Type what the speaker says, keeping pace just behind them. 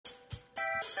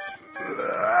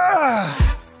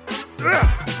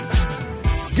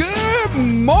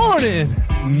morning,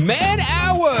 Man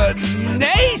Hour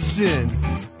Nation.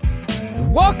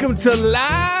 Welcome to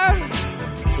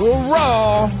Live,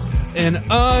 Raw, and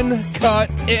Uncut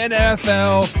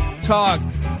NFL Talk.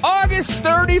 August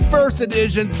 31st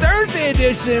edition, Thursday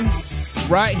edition,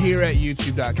 right here at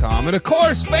YouTube.com. And of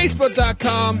course,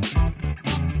 Facebook.com.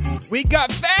 We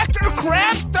got Factor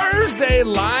Crap Thursday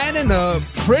lining up.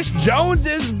 Chris Jones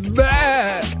is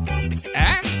back.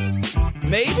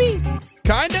 Maybe?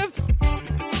 Kind of?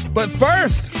 But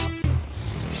first.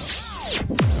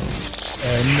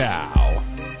 And now,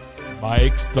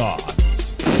 Mike's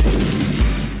thoughts.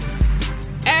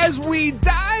 As we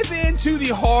dive into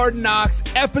the Hard Knocks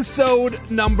episode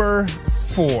number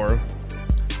 4,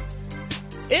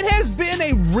 it has been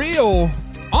a real,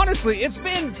 honestly, it's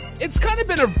kind of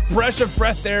been a breath of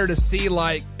fresh air to see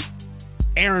like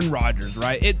Aaron Rodgers,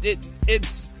 right?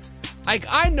 It's like,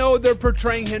 I know they're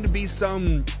portraying him to be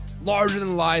some larger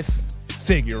than life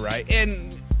figure, right?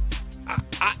 And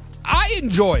I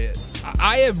enjoy it.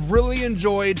 I have really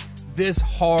enjoyed this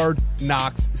Hard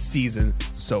Knocks season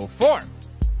so far.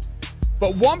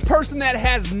 But one person that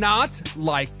has not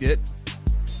liked it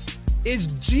is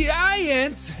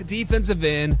Giants defensive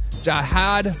end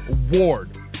Jihad Ward.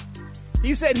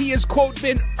 He said he has, quote,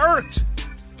 been irked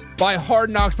by Hard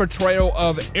Knocks' portrayal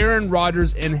of Aaron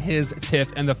Rodgers in his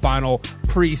tiff in the final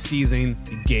preseason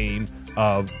game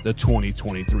of the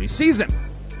 2023 season.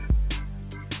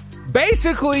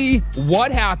 Basically,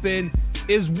 what happened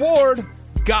is Ward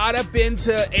got up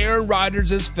into Aaron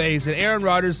Rodgers' face, and Aaron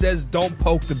Rodgers says, "Don't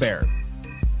poke the bear."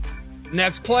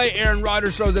 Next play, Aaron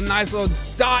Rodgers throws a nice little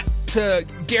dot to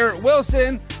Garrett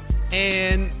Wilson,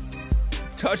 and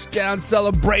touchdown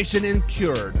celebration and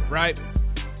cured, right?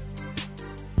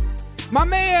 My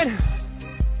man,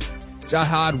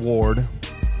 Jihad Ward,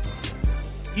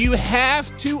 you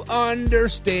have to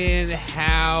understand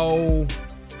how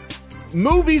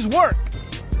movies work.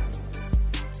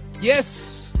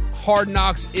 Yes, Hard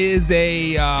Knocks is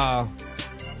a, a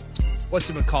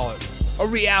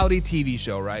reality TV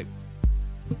show, right?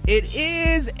 It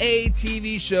is a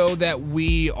TV show that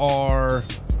we are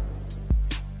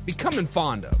becoming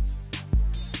fond of.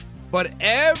 But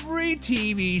every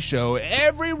TV show,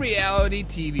 every reality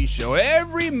TV show,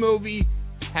 every movie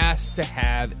has to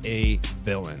have a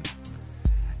villain.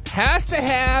 Has to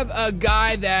have a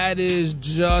guy that is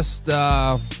just,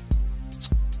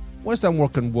 what's that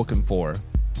looking for?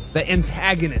 The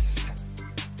antagonist.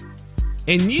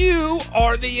 And you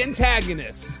are the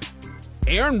antagonist.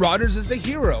 Aaron Rodgers is the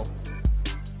hero.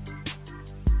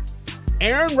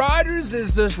 Aaron Rodgers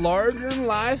is this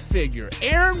larger-than-life figure.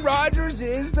 Aaron Rodgers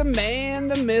is the man,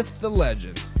 the myth, the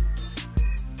legend.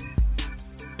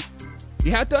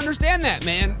 You have to understand that,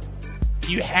 man.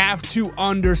 You have to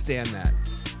understand that.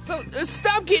 So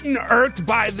stop getting irked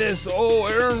by this,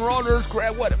 Aaron Rodgers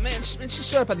crap. What, man, just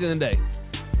shut up at the end of the day.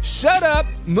 Shut up,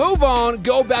 move on,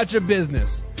 go about your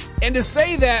business. And to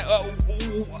say that,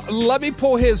 let me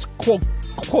pull his quote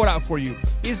out for you.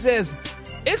 He says,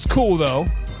 "It's cool, though.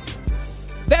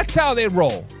 That's how they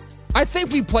roll. I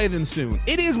think we play them soon.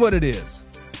 It is what it is."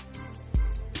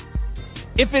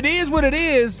 If it is what it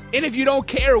is, and if you don't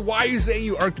care, why are you saying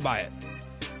you irked by it?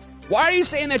 Why are you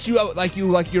saying that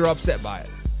you're upset by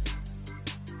it?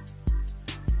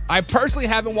 I personally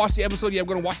haven't watched the episode yet. I'm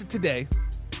going to watch it today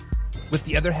with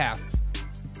the other half.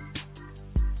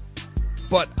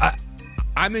 But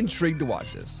I'm intrigued to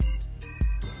watch this.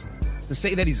 To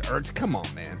say that he's irked, come on,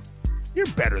 man. You're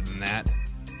better than that.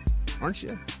 Aren't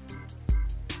you?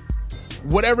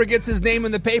 Whatever gets his name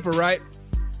in the paper, right?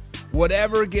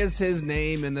 Whatever gets his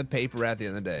name in the paper at the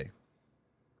end of the day.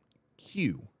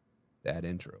 Cue that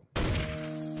intro.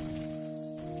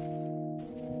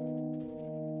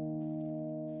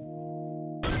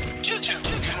 You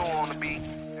know on the beat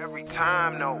every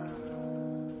time, no.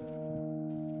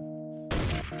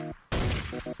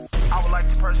 I would like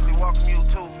to personally welcome you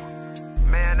to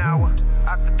Man Hour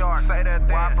After Dark. Say that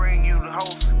thing. While I bring you the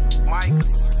host, Mike,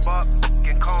 Buck,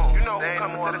 and Cone. You know who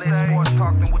coming to the stage. Sports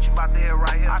talk than what you about to hear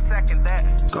right here. I second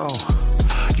that. Go.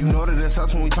 You know that it's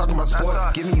us when we talking about sports.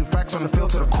 Giving you facts on the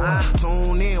field to the court.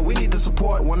 Tune in, we need the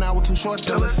support. 1 hour too short,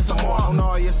 then listen some more. On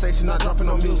all your stations, not dropping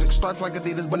no music. Starts like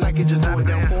Adidas, but Nike just do it.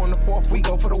 Down 4 in the 4th, we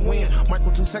go for the win.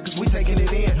 Michael 2 seconds, we taking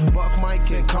it in. Buck, Mike,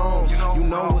 and Combs, you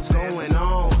know what's going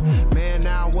on. Man,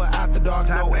 now we're After Dark,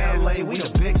 no LA, we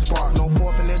the big spark. No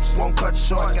 4th and inches, won't cut you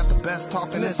short. Got the best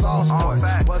talking, it's all sports.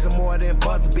 Buzzing more than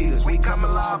buzzer beaters. We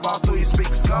coming live all through your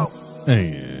speakers, go.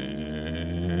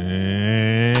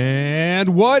 And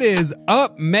And what is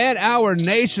up, Man Hour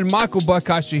Nation? Michael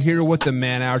Buckasha here with the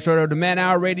Man Hour. Shout out to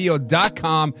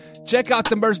manhourradio.com. Check out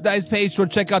the merchandise page or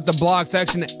check out the blog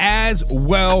section as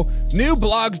well. New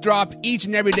blogs drop each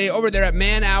and every day over there at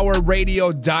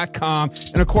manhourradio.com.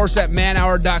 And of course at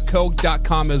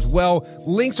manhour.co.com as well.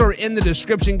 Links are in the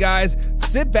description, guys.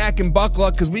 Sit back and buckle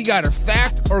up because we got a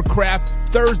Fact or Crap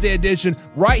Thursday edition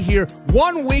right here.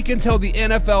 1 week until the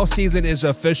NFL season is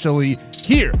officially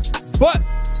here. But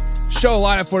show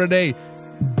lineup for today.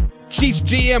 Chiefs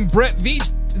GM Brett Veach.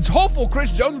 It's hopeful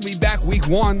Chris Jones will be back week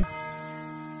 1.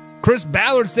 Chris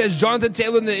Ballard says Jonathan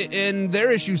Taylor and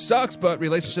their issue sucks, but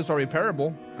relationships are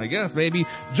repairable. I guess, maybe.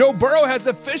 Joe Burrow has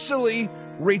officially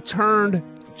returned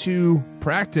to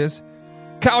practice.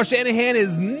 Kyle Shanahan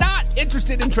is not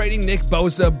interested in trading Nick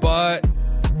Bosa, but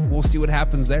we'll see what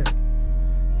happens there.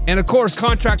 And of course,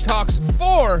 contract talks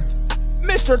for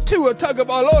Mr. Tua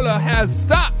Tagovailoa has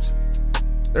stopped.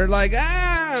 They're like,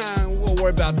 we'll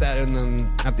worry about that at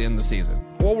the end of the season.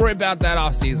 We'll worry about that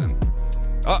off season.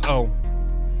 Uh-oh.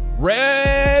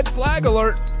 Red flag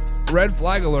alert. Red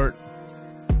flag alert.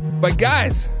 But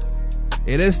guys,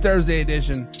 it is Thursday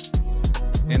edition.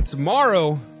 And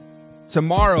tomorrow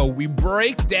we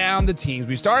break down the teams.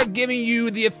 We start giving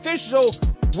you the official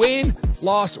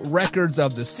win-loss records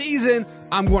of the season.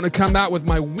 I'm going to come out with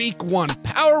my week 1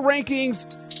 power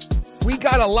rankings. We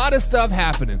got a lot of stuff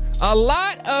happening.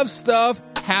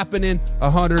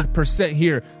 100%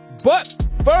 here. But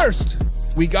first,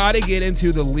 we got to get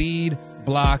into the lead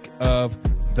block of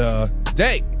the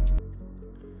day.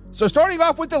 So starting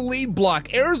off with the lead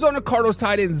block, Arizona Cardinals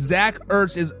tight end Zach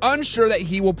Ertz is unsure that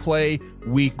he will play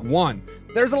week 1.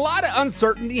 There's a lot of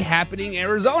uncertainty happening in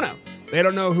Arizona. They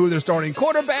don't know who their starting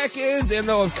quarterback is. They don't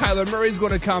know if Kyler Murray's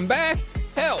going to come back.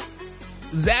 Hell,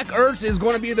 Zach Ertz is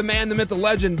going to be the man, the myth, the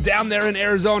legend down there in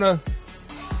Arizona.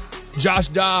 Josh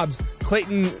Dobbs,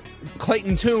 Clayton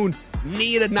Tune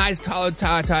need a nice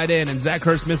tight end, and Zach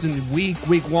Ertz missing week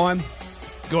 1.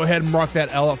 Go ahead and mark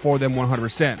that L up for them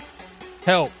 100%.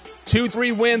 Hell,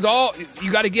 2-3 wins, you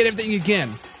got to get everything you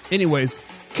can. Anyways,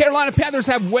 Carolina Panthers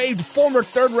have waived former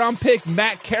third-round pick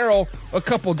Matt Carroll a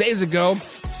couple days ago.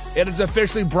 It is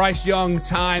officially Bryce Young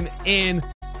time in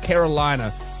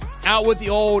Carolina. Out with the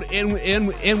old, in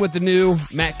with the new.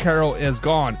 Matt Carroll is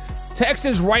gone.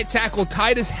 Texans right tackle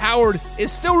Titus Howard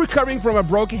is still recovering from a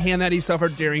broken hand that he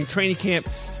suffered during training camp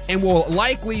and will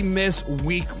likely miss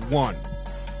week 1.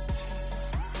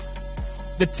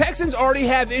 The Texans already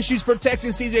have issues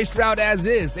protecting C.J. Stroud as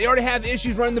is. They already have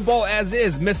issues running the ball as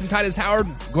is. Missing Titus Howard,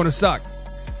 going to suck.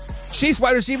 Chiefs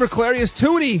wide receiver Kadarius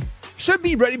Toney should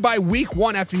be ready by week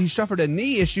 1 after he suffered a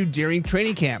knee issue during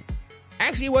training camp.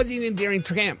 Actually, it wasn't even during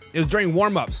camp. It was during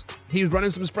warm-ups. He was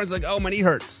running some sprints like, my knee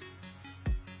hurts.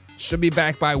 Should be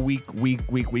back by week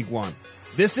 1.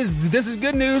 This is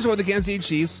good news for the Kansas City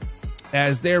Chiefs,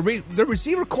 as their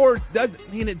receiver core does.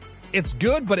 I mean, it's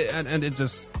good, but it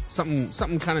just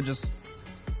something kind of just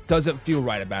doesn't feel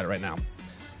right about it right now.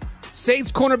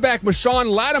 Saints cornerback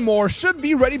Marshawn Lattimore should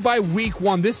be ready by week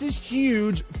 1. This is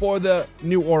huge for the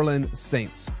New Orleans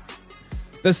Saints.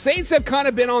 The Saints have kind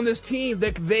of been on this team.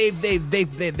 They've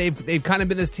kind of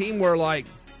been this team where, like,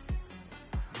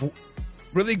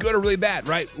 really good or really bad,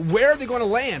 right? Where are they going to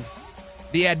land?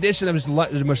 The addition of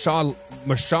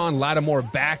Marshawn Lattimore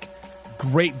back,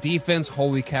 great defense.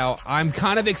 Holy cow! I'm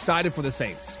kind of excited for the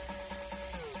Saints.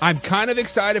 I'm kind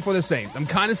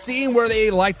of seeing where they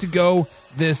like to go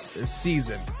this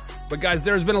season. But guys,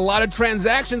 there's been a lot of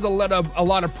transactions, a lot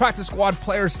of practice squad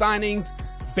player signings.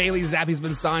 Bailey Zappe's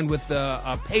been signed with the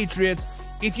Patriots.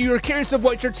 If you're curious of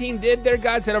what your team did there,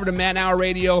 guys, head over to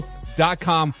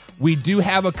manhourradio.com. We do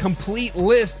have a complete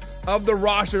list of the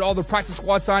roster, all the practice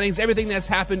squad signings, everything that's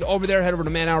happened over there. Head over to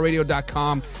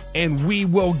manhourradio.com, and we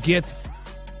will get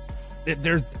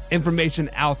there's information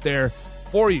out there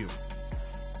for you.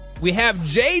 We have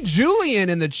Jay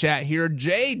Julian in the chat here.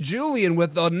 Jay Julian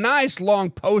with a nice long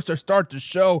post to start the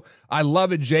show. I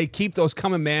love it, Jay. Keep those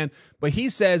coming, man. But he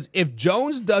says, if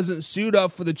Jones doesn't suit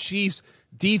up for the Chiefs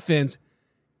defense,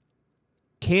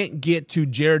 can't get to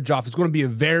Jared Goff. It's going to be a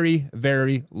very,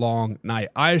 very long night.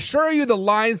 I assure you the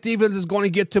Lions defense is going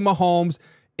to get to Mahomes.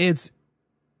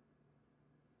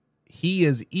 He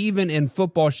is even in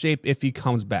football shape if he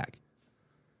comes back.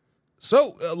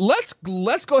 So let's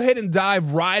go ahead and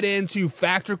dive right into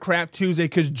Factor Crap Tuesday,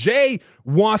 because Jay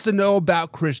wants to know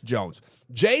about Chris Jones.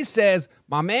 Jay says,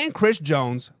 my man Chris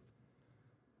Jones,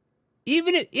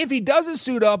 even if he doesn't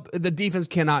suit up, the defense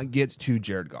cannot get to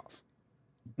Jared Goff.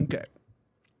 Okay.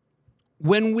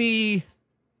 Let's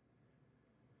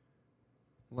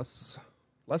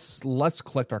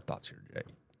collect our thoughts here, Jay.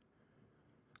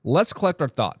 Let's collect our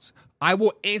thoughts. I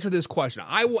will answer this question.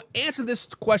 I will answer this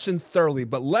question thoroughly,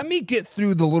 but let me get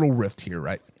through the little rift here,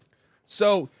 right?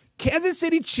 So, Kansas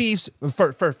City Chiefs,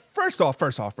 first off,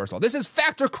 this is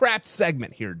Factor Crap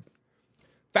segment here.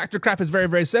 Factor Crap is very,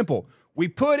 very simple. We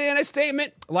put in a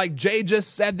statement like Jay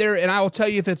just said there, and I will tell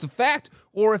you if it's a fact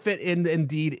or if it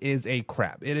indeed is a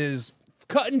crap. It is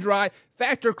cut and dry.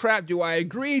 Factor Crap. Do I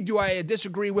agree? Do I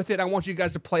disagree with it? I want you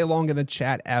guys to play along in the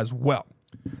chat as well.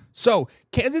 So,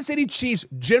 Kansas City Chiefs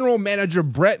general manager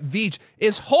Brett Veach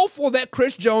is hopeful that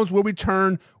Chris Jones will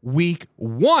return week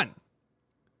 1.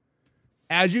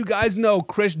 As you guys know,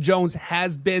 Chris Jones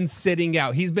has been sitting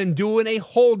out. He's been doing a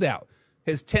holdout.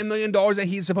 His $10 million that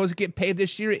he's supposed to get paid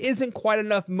this year isn't quite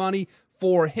enough money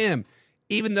for him,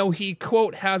 even though he,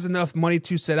 quote, has enough money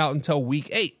to sit out until week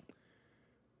 8.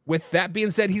 With that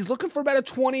being said, he's looking for about a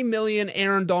 $20 million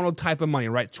Aaron Donald type of money,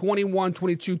 right? $21,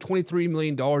 $22, $23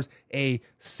 million a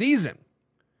season.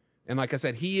 And like I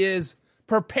said, he is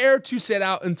prepared to sit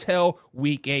out until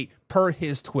week 8 per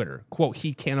his Twitter. Quote,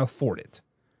 he can't afford it.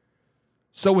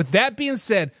 So with that being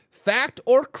said, fact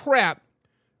or crap,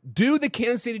 do the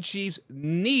Kansas City Chiefs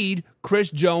need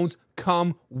Chris Jones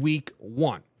come week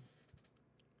 1?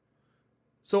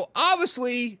 So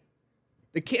obviously,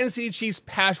 the Kansas City Chiefs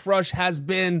pass rush has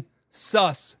been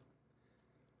sus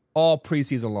all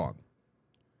preseason long.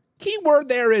 Key word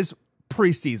there is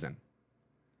preseason.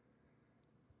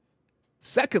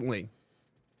 Secondly,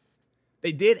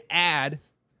 they did add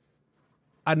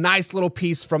a nice little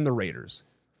piece from the Raiders.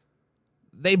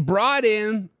 They brought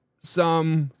in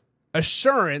some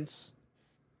assurance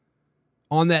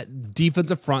on that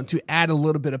defensive front to add a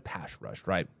little bit of pass rush,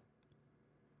 right?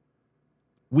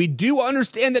 We do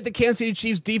understand that the Kansas City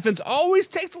Chiefs defense always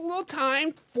takes a little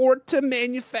time for it to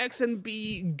manufacture and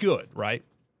be good, right?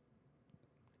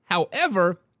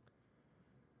 However,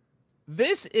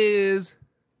 this is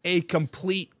a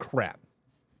complete crap.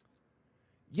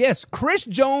 Yes, Chris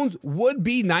Jones would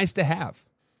be nice to have.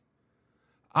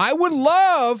 I would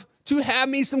love to have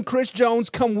me some Chris Jones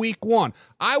come week 1.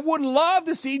 I would love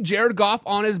to see Jared Goff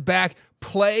on his back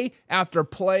play after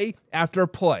play after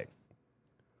play.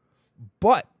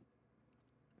 But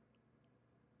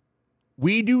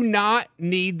we do not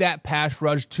need that pass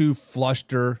rush to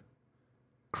fluster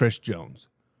Chris Jones.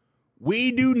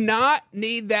 We do not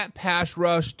need that pass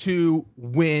rush to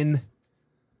win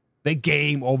the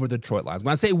game over the Detroit Lions.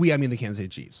 When I say we, I mean the Kansas City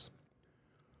Chiefs.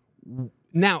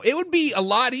 Now, it would be a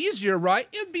lot easier, right?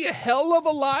 It would be a hell of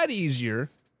a lot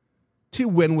easier to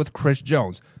win with Chris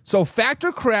Jones. So,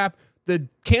 factor crap, the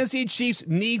Kansas City Chiefs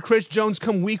need Chris Jones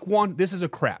come week 1. This is a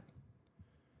crap.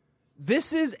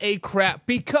 This is a crap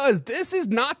because this is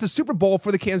not the Super Bowl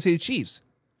for the Kansas City Chiefs.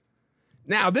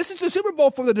 Now, this is the Super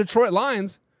Bowl for the Detroit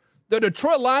Lions. The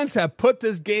Detroit Lions have put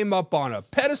this game up on a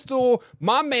pedestal.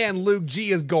 My man Luke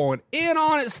G is going in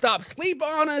on it. Stop sleep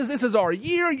on us. This is our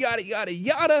year, yada, yada,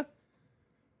 yada.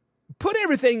 Put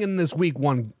everything in this week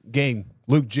 1 game,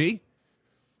 Luke G.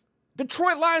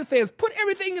 Detroit Lions fans, put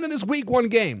everything into this week 1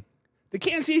 game. The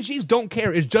Kansas City Chiefs don't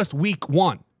care. It's just week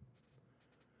 1.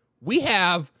 We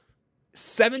have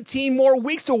 17 more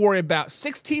weeks to worry about,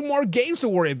 16 more games to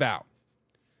worry about.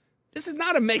 This is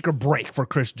not a make or break for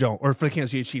Chris Jones or for the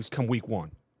Kansas City Chiefs come week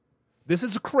 1. This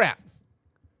is crap.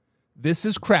 This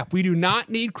is crap. We do not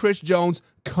need Chris Jones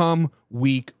come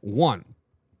week 1.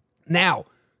 Now,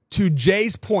 to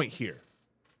Jay's point here,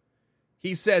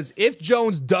 he says if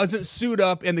Jones doesn't suit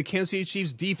up and the Kansas City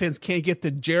Chiefs defense can't get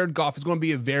to Jared Goff, it's going to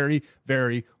be a very,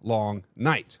 very long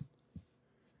night.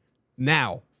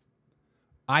 Now,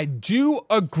 I do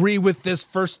agree with this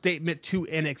first statement to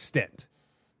an extent.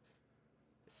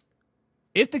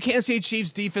 If the Kansas City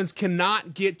Chiefs defense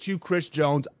cannot get to Chris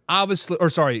Jones, if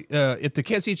the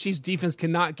Kansas City Chiefs defense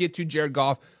cannot get to Jared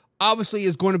Goff, obviously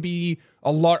it's going to be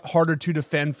a lot harder to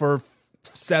defend for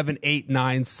 7, 8,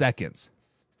 9 seconds.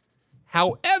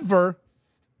 However,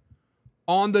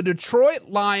 on the Detroit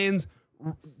Lions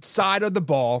side of the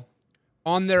ball,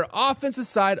 on their offensive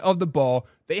side of the ball,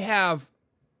 they have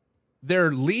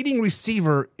their leading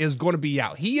receiver is going to be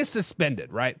out. He is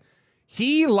suspended, right?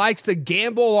 He likes to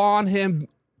gamble on him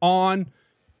on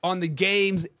the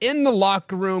games in the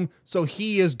locker room, so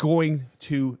he is going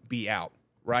to be out,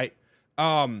 right?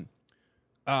 Amon-Ra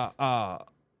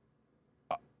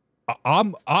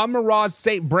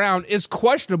St. Brown is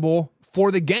questionable for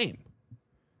the game.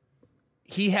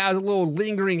 He has a little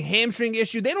lingering hamstring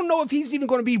issue. They don't know if he's even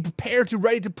going to be prepared to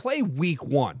ready to play week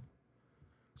 1.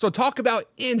 So talk about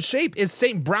in shape. Is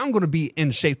St. Brown going to be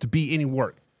in shape to be any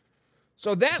work?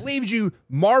 So that leaves you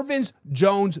Marvin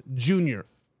Jones Jr.,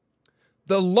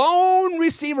 the lone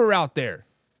receiver out there.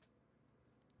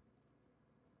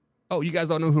 Oh, you guys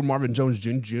don't know who Marvin Jones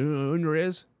Jr.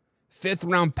 is?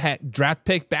 5th-round draft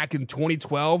pick back in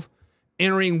 2012,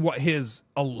 entering his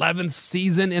 11th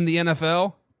season in the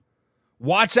NFL.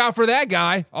 Watch out for that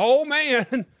guy. Oh,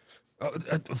 man.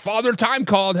 Father Time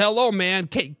called. Hello, man.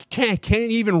 Can't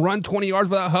even run 20 yards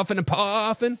without huffing and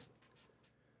puffing.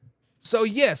 So,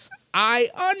 yes, I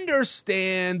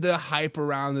understand the hype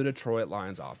around the Detroit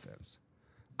Lions offense.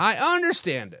 I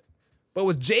understand it. But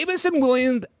with Jameson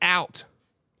Williams out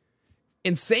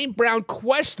and St. Brown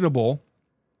questionable,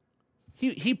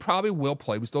 he probably will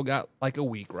play. We still got like a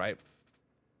week, right?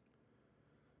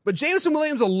 But Jameson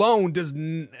Williams alone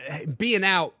being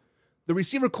out, the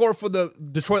receiver core for the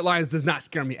Detroit Lions does not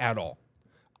scare me at all.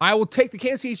 I will take the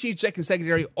Kansas City Chiefs second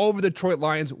secondary over the Detroit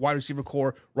Lions wide receiver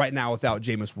core right now without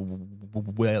Jameson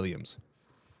Williams.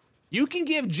 You can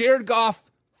give Jared Goff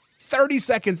 30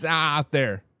 seconds out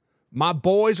there. My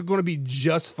boys are going to be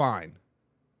just fine.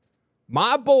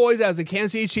 My boys, as the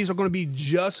Kansas City Chiefs, are going to be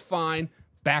just fine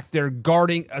back there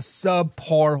guarding a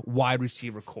subpar wide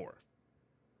receiver core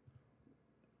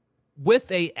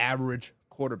with a average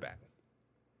quarterback.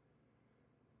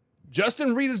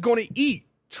 Justin Reed is going to eat.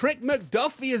 Trent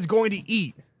McDuffie is going to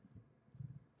eat.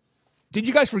 Did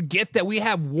you guys forget that we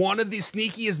have one of the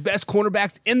sneakiest best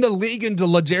cornerbacks in the league in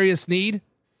L'Jarius Sneed?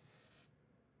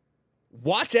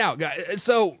 Watch out, guys.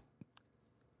 So,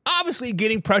 obviously,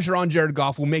 getting pressure on Jared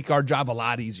Goff will make our job a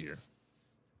lot easier.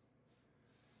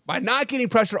 By not getting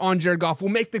pressure on Jared Goff will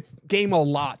make the game a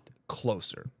lot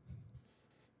closer.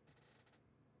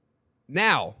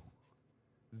 Now,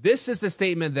 this is a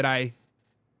statement that I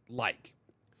like.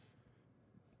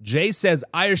 Jay says,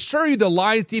 I assure you the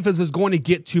Lions defense is going to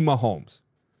get to Mahomes.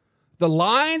 The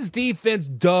Lions defense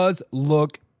does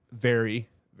look very,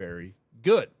 very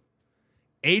good.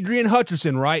 Adrian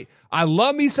Hutcherson, right? I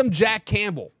love me some Jack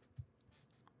Campbell.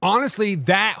 Honestly,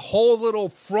 that whole little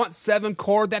front seven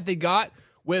core that they got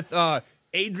with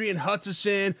Adrian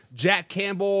Hutcherson, Jack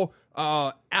Campbell,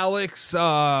 Alex,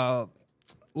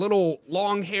 little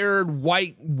long-haired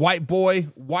white boy,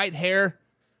 white hair,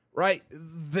 right?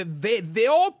 They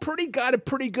all got a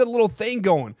pretty good little thing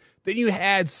going. Then you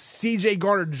had C.J.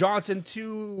 Gardner-Johnson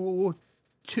to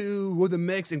the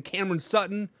mix and Cameron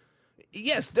Sutton.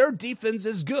 Yes, their defense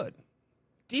is good.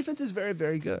 Defense is very,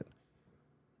 very good.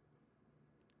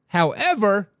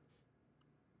 However,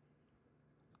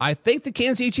 I think the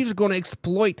Kansas City Chiefs are going to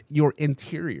exploit your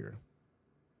interior.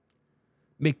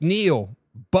 McNeil,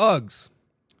 Buggs,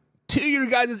 two of your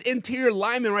guys' interior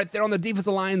linemen right there on the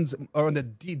defensive lines, or on the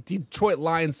Detroit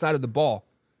Lions side of the ball.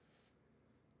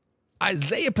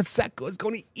 Isaiah Pacheco is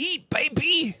going to eat,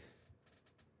 baby.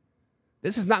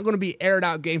 This is not going to be an aired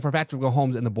out game for Patrick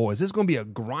Mahomes and the boys. This is going to be a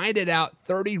grinded out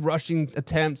 30 rushing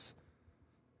attempts.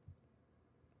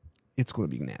 It's going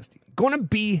to be nasty. Going to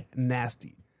be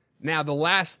nasty. Now, the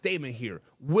last statement here.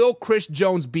 Will Chris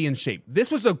Jones be in shape? This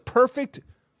was a perfect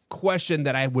question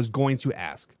that I was going to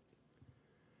ask.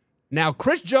 Now,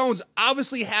 Chris Jones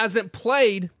obviously hasn't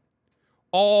played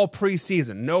all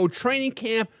preseason. No training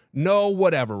camp, no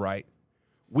whatever, right?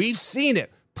 We've seen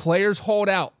it. Players hold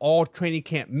out all training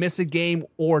camp, miss a game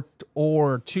or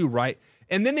two, right?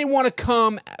 And then they want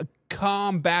to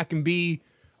come back and be,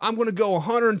 I'm going to go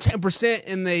 110%,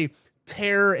 and they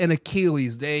tear an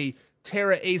Achilles. They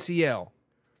tear an ACL.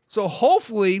 So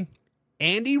hopefully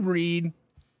Andy Reid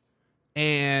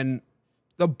and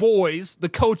the boys, the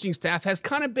coaching staff, has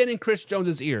kind of been in Chris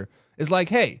Jones' ear. It's like,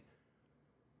 hey,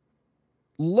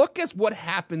 look at what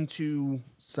happened to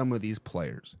some of these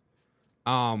players.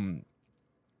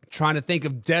 Trying to think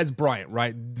of Dez Bryant,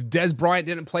 right? Dez Bryant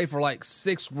didn't play for like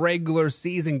 6 regular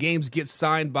season games, gets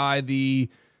signed by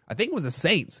I think it was the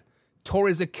Saints. Tore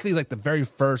his Achilles like the very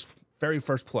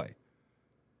first play.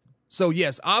 So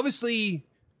yes, obviously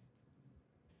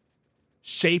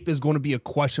shape is going to be a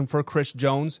question for Chris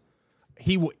Jones.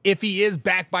 If he is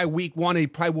back by week 1, he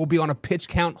probably will be on a pitch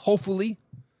count, hopefully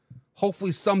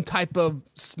some type of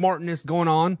smartness going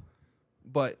on.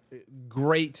 But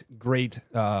great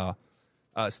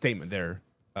statement there,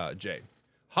 Jay.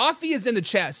 Hoffy is in the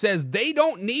chat, says they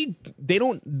don't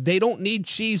need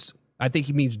Chiefs. I think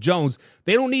he means Jones.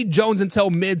 They don't need Jones until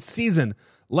mid-season.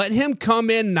 Let him come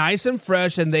in nice and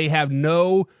fresh, and they have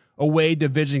no away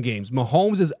division games.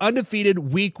 Mahomes is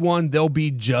undefeated week 1. They'll be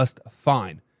just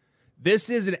fine. This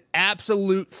is an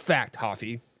absolute fact,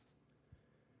 Hoffy.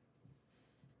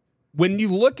 When you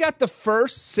look at the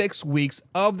first 6 weeks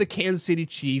of the Kansas City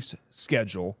Chiefs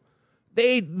schedule,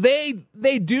 they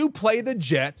do play the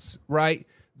Jets, right?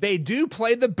 They do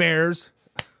play the Bears.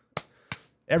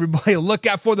 Everybody look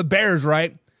out for the Bears,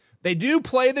 right? They do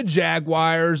play the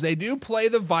Jaguars. They do play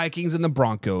the Vikings and the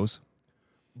Broncos.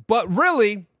 But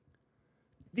really,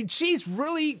 the Chiefs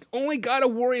really only got to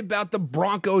worry about the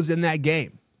Broncos in that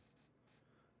game.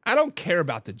 I don't care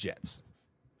about the Jets.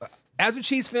 As a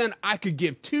Chiefs fan, I could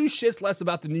give two shits less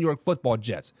about the New York football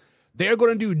Jets. They're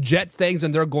going to do Jets things,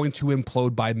 and they're going to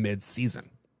implode by mid-season.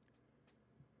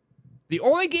 The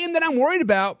only game that I'm worried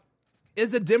about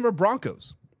is the Denver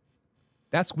Broncos.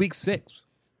 That's week 6.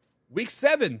 Week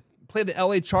 7, play the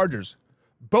LA Chargers.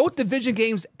 Both division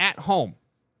games at home.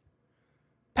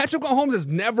 Patrick Mahomes has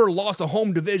never lost a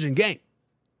home division game.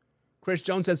 Chris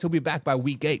Jones says he'll be back by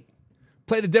week 8.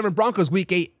 Play the Denver Broncos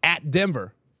week 8 at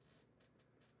Denver.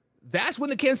 That's when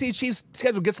the Kansas City Chiefs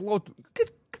schedule gets a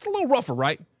little rougher,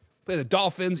 right? Play the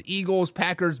Dolphins, Eagles,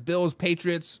 Packers, Bills,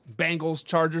 Patriots, Bengals,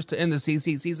 Chargers to end the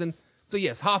season. So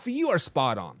yes, Hoffa, you are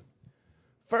spot on.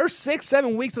 First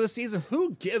 6-7 weeks of the season,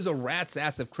 who gives a rat's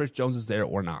ass if Chris Jones is there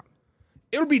or not?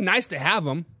 It would be nice to have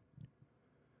him,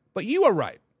 but you are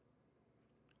right.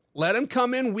 Let him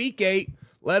come in week 8.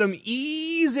 Let him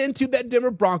ease into that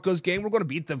Denver Broncos game. We're going to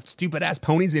beat the stupid-ass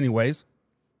ponies anyways.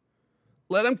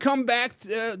 Let him come back,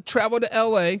 travel to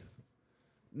L.A.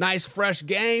 Nice, fresh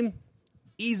game.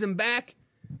 Ease him back.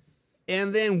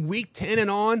 And then week 10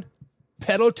 and on,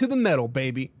 pedal to the metal,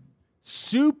 baby.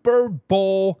 Super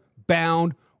Bowl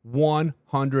bound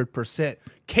 100%.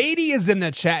 Katie is in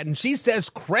the chat, and she says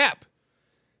crap.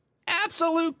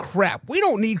 Absolute crap. We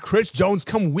don't need Chris Jones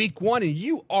come week 1, and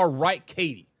you are right,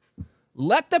 Katie.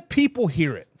 Let the people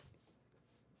hear it.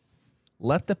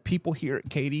 Let the people hear it,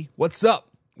 Katie. What's up?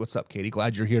 What's up, Katie?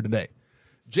 Glad you're here today.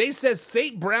 Jay says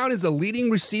St. Brown is the leading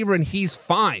receiver, and he's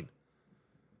fine.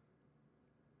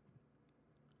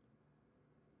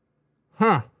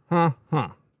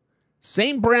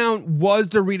 St. Brown was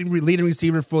the leading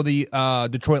receiver for the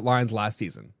Detroit Lions last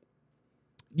season.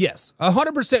 Yes,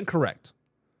 100% correct.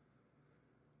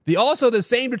 The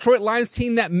same Detroit Lions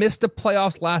team that missed the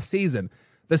playoffs last season.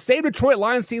 The same Detroit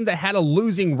Lions team that had a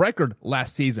losing record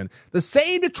last season. The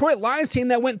same Detroit Lions team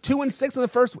that went 2-6 in the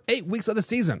first 8 weeks of the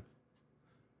season.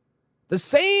 The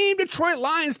same Detroit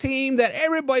Lions team that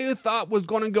everybody thought was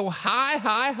going to go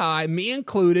high, me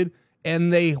included,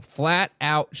 and they flat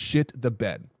out shit the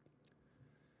bed.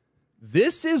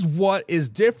 This is what is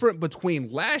different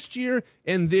between last year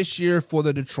and this year for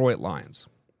the Detroit Lions.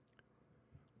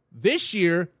 This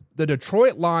year, the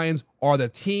Detroit Lions are the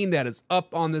team that is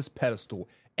up on this pedestal.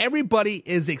 Everybody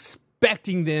is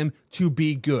expecting them to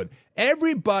be good.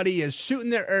 Everybody is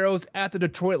shooting their arrows at the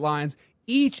Detroit Lions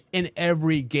each and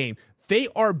every game. They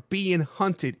are being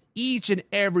hunted each and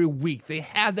every week. They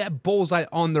have that bullseye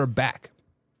on their back.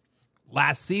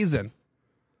 Last season,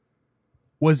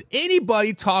 was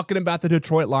anybody talking about the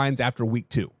Detroit Lions after week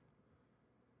 2?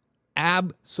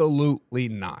 Absolutely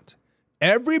not.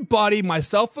 Everybody,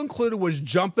 myself included, was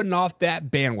jumping off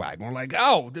that bandwagon. We're like,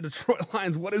 oh, the Detroit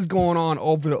Lions, what is going on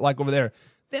over there?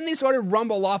 Then they started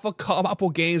rumble off a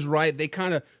couple games, right? They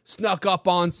kind of snuck up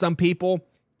on some people.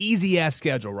 Easy-ass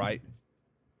schedule, right?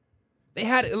 They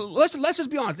had, let's just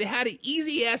be honest, they had an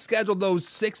easy-ass schedule, those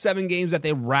 6-7 games that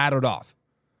they rattled off.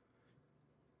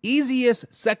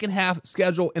 Easiest second-half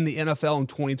schedule in the NFL in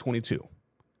 2022.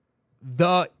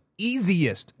 The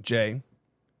easiest, Jay.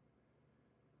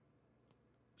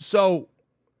 So,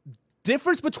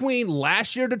 difference between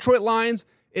last year Detroit Lions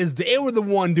is they were the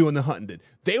one doing the hunting.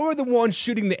 They were the one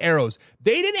shooting the arrows.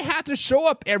 They didn't have to show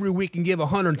up every week and give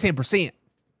 110%.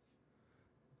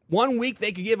 One week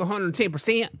they could give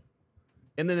 110%,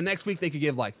 and then the next week they could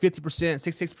give like 50%,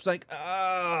 66%. Like,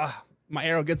 my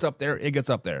arrow gets up there, it gets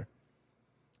up there.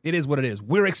 It is what it is.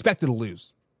 We're expected to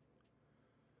lose.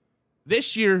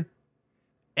 This year,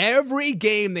 every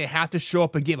game they have to show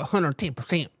up and give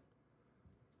 110%.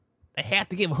 They have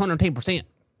to give 110%.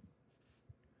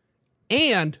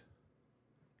 And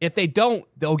if they don't,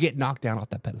 they'll get knocked down off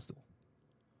that pedestal.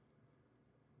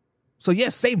 So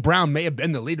yes, St. Brown may have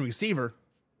been the leading receiver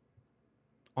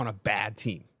on a bad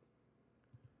team.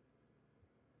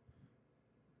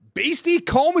 Beastie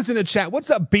Coleman's in the chat. What's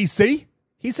up, BC?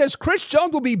 He says Chris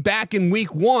Jones will be back in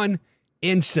week 1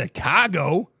 in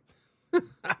Chicago.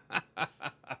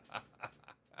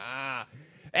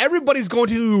 Everybody's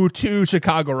going to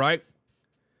Chicago, right?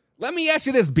 Let me ask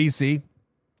you this, BC.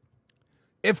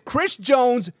 If Chris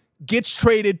Jones gets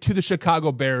traded to the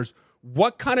Chicago Bears,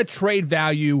 what kind of trade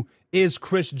value is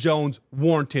Chris Jones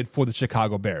warranted for the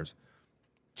Chicago Bears?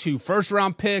 2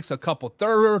 first-round picks, a couple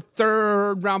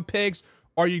third-round picks?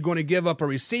 Are you going to give up a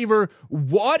receiver?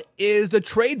 What is the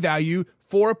trade value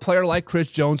for a player like Chris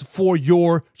Jones for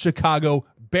your Chicago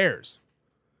Bears?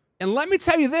 And let me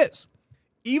tell you this.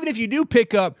 Even if you do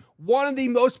pick up one of the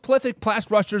most prolific pass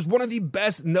rushers, one of the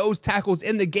best nose tackles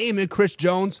in the game in Chris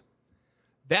Jones,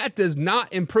 That does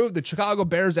not improve the Chicago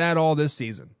Bears at all this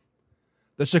season.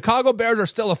 The Chicago Bears are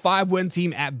still a 5-win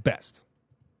team at best.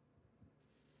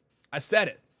 I said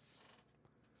it.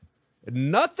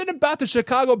 Nothing about the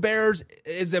Chicago Bears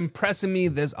is impressing me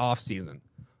this offseason.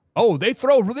 Oh, they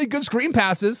throw really good screen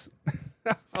passes.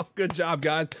 Oh, good job,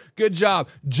 guys. Good job.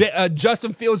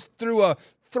 Justin Fields threw a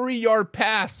 3-yard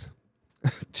pass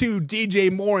to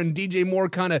DJ Moore, and DJ Moore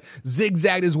kind of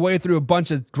zigzagged his way through a bunch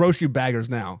of grocery baggers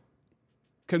now.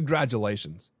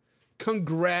 Congratulations.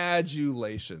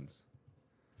 Congratulations.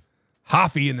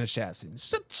 Hoffy in the chassis.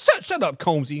 Shut up,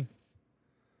 Combsy.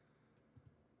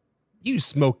 You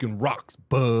smoking rocks,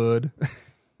 bud.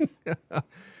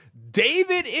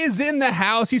 David is in the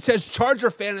house. He says,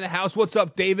 Charger fan in the house. What's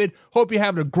up, David? Hope you're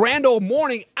having a grand old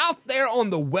morning out there on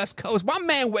the West Coast. My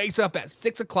man wakes up at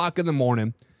 6 o'clock in the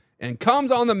morning and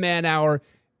comes on the Man Hour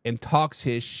and talks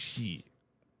his shit.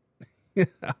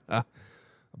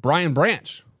 Brian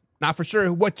Branch. Not for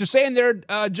sure what you're saying there,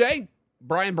 Jay.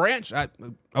 Brian Branch.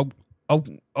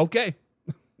 Okay.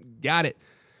 Got it.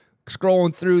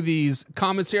 Scrolling through these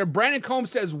comments here. Brandon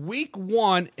Combs says, week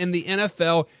 1 in the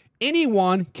NFL,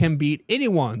 anyone can beat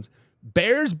anyone's.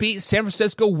 Bears beat San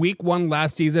Francisco week 1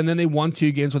 last season, then they won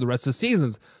 2 games for the rest of the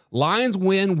seasons. Lions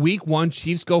win week 1.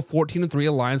 Chiefs go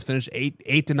 14-3. Lions finish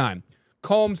 8-9.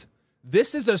 Combs,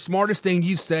 this is the smartest thing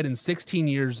you've said in 16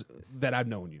 years that I've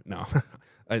known you. No,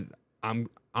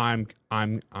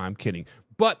 I'm kidding.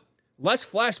 But let's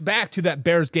flash back to that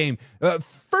Bears game.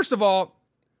 First of all,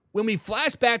 when we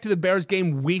flash back to the Bears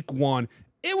game week 1,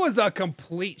 it was a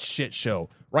complete shit show,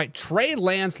 right? Trey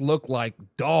Lance looked like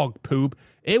dog poop.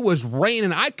 It was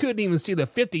raining. I couldn't even see the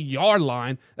 50-yard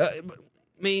line.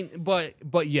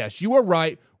 But yes, you were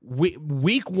right.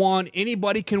 Week 1,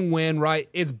 anybody can win, right?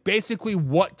 It's basically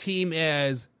what team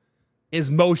is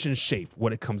motion shaped,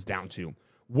 what it comes down to.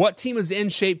 What team is in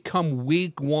shape come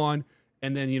week 1,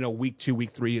 and then, week 2,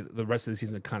 week 3, the rest of the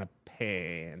season kind of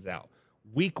pans out.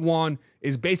 Week 1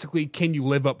 is basically, can you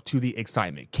live up to the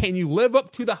excitement? Can you live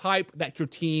up to the hype that your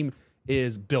team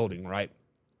is building, right?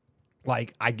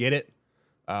 Like, I get it.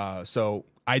 So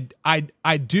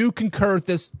I do concur with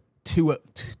this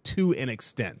to an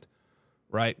extent,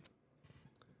 right?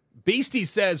 Beastie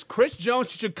says, Chris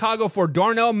Jones to Chicago for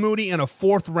Darnell Mooney and a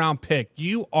 4th-round pick.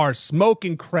 You are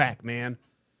smoking crack, man.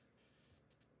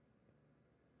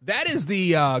 That is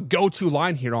the go-to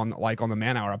line here on the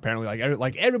Man Hour. Apparently,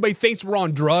 like everybody thinks we're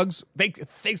on drugs. They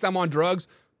thinks I'm on drugs.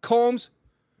 Combs.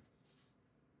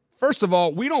 First of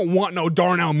all, we don't want no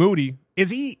Darnell Mooney. Is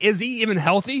he even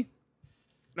healthy?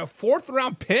 A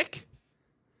 4th-round pick.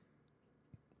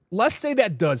 Let's say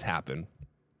that does happen.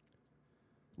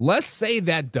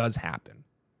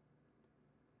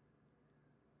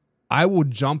 I will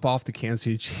jump off the Kansas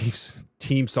City Chiefs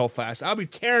team so fast. I'll be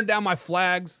tearing down my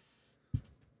flags.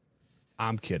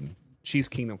 I'm kidding. Chiefs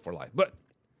Kingdom for life. But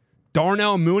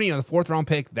Darnell Mooney on the 4th-round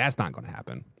pick, that's not going to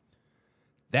happen.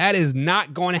 That is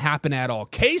not going to happen at all.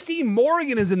 Casey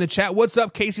Morgan is in the chat. What's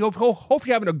up, Casey? Hope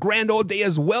you're having a grand old day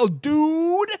as well,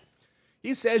 dude.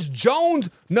 He says Jones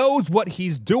knows what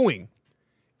he's doing.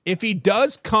 If he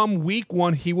does come week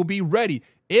 1, he will be ready.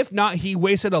 If not, he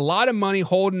wasted a lot of money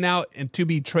holding out and to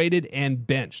be traded and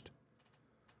benched.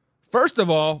 First of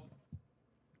all,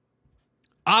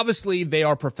 obviously, they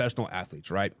are professional athletes,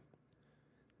 right?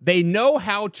 They know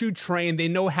how to train. They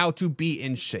know how to be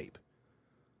in shape.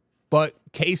 But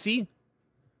Casey,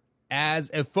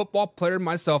 as a football player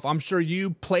myself, I'm sure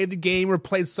you played the game or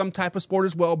played some type of sport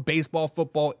as well, baseball,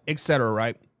 football, etc.,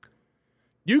 right?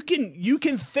 You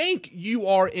can think you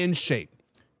are in shape.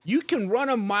 You can run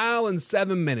a mile in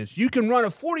 7 minutes. You can run a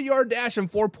 40-yard dash in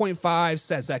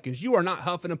 4.5 seconds. You are not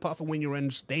huffing and puffing when you're in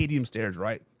stadium stairs,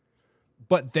 right?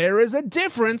 But there is a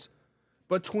difference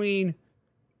between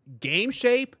game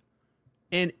shape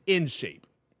and in shape.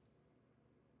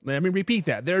 Let me repeat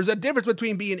that. There's a difference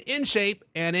between being in shape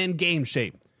and in game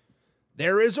shape.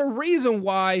 There is a reason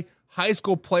why high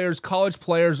school players, college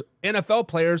players, NFL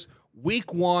players,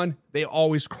 week 1, they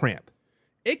always cramp.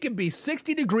 It could be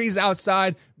 60 degrees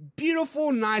outside,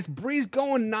 beautiful, nice breeze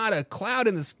going, not a cloud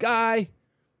in the sky.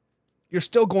 You're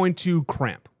still going to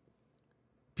cramp.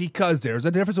 Because there's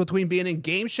a difference between being in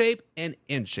game shape and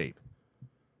in shape.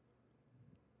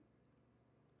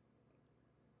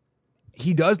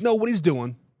 He does know what he's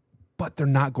doing, but they're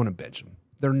not going to bench him.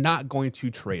 They're not going to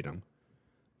trade him.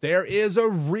 There is a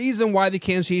reason why the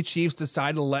Kansas City Chiefs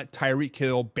decided to let Tyreek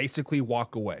Hill basically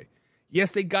walk away.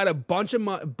 Yes, they got a bunch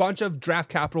of draft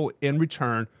capital in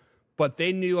return, but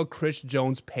they knew a Chris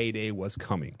Jones payday was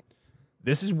coming.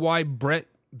 This is why Brett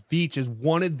Veach is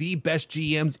one of the best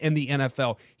GMs in the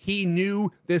NFL. He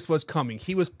knew this was coming.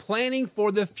 He was planning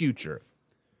for the future.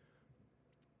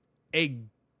 A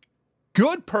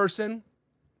good person,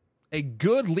 a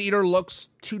good leader looks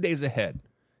 2 days ahead.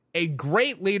 A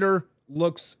great leader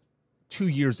looks 2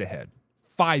 years ahead,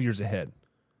 5 years ahead.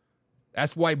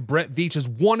 That's why Brett Veach is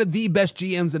one of the best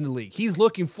GMs in the league. He's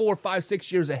looking 4, 5,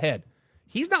 6 years ahead.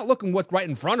 He's not looking what's right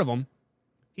in front of him.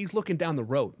 He's looking down the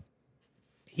road.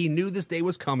 He knew this day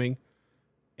was coming,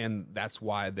 and that's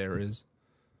why there is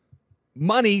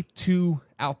money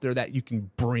out there that you can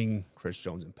bring Chris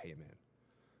Jones and pay him in.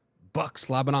 Bucks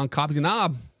slobbing on Copy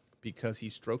Knob because he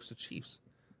strokes the Chiefs.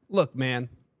 Look, man,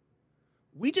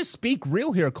 we just speak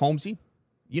real here, Combsy.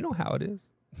 You know how it is.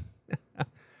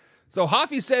 So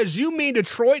Hoffy says, you mean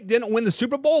Detroit didn't win the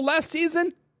Super Bowl last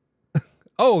season?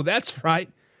 Oh, that's right.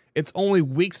 It's only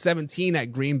week 17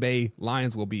 at Green Bay.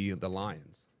 Lions will be the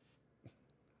Lions.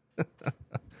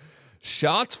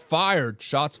 Shots fired.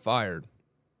 Shots fired.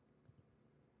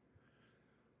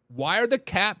 Why are the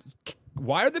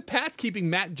Pats keeping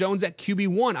Mac Jones at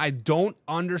QB1? I don't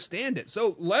understand it.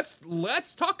 So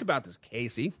let's talk about this,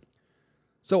 Casey.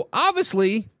 So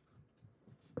obviously,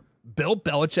 Bill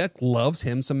Belichick loves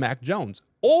him some Mac Jones.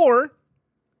 Or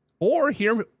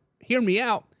hear me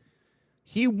out.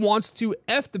 He wants to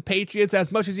F the Patriots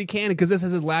as much as he can because this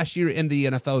is his last year in the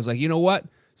NFL. He's like, you know what?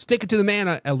 Stick it to the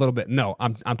man a little bit. No,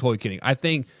 I'm totally kidding. I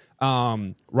think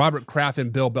Robert Kraft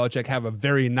and Bill Belichick have a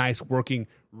very nice working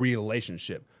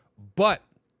relationship. But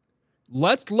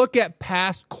let's look at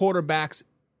past quarterbacks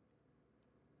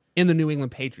in the New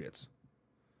England Patriots,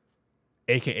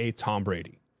 a.k.a. Tom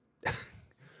Brady.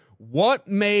 What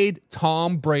made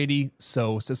Tom Brady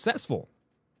so successful?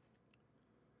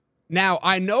 Now,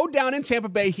 I know down in Tampa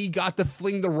Bay, he got to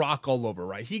fling the rock all over,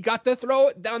 right? He got to throw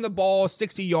it down the ball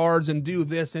 60 yards and do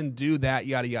this and do that,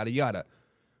 yada, yada, yada.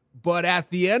 But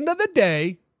at the end of the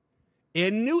day,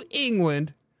 in New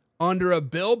England, under a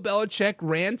Bill Belichick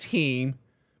ran team,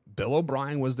 Bill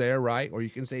O'Brien was there, right? Or you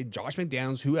can say Josh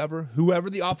McDaniels, whoever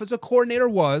the offensive coordinator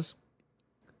was.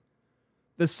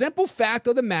 The simple fact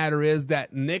of the matter is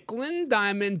that nickel and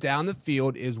diamond down the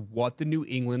field is what the New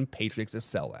England Patriots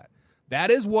excel at. That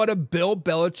is what a Bill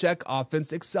Belichick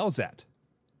offense excels at.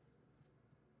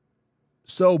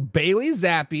 So Bailey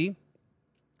Zappi,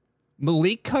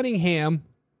 Malik Cunningham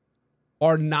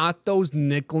are not those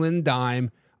nickel and dime,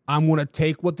 I'm going to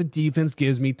take what the defense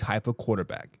gives me type of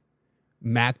quarterback.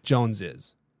 Mac Jones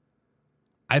is.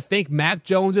 I think Mac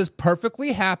Jones is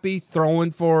perfectly happy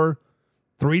throwing for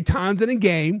 3 times in a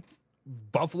game.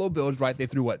 Buffalo Bills, right? They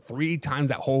threw, 3 times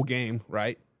that whole game,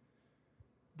 right?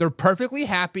 They're perfectly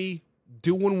happy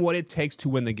doing what it takes to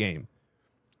win the game.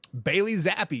 Bailey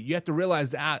Zappi, you have to realize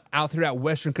that out there at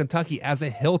Western Kentucky as a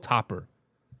hilltopper,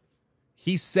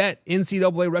 he set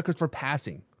NCAA records for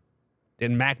passing.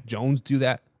 Did Mac Jones do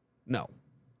that? No.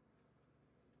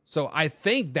 So I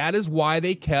think that is why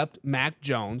they kept Mac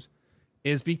Jones,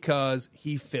 is because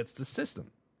he fits the system.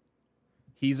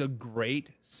 He's a great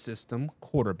system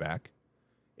quarterback,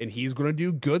 and he's going to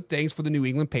do good things for the New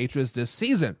England Patriots this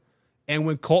season. And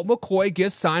when Colt McCoy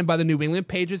gets signed by the New England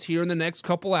Patriots here in the next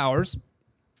couple hours,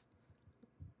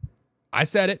 I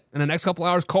said it, in the next couple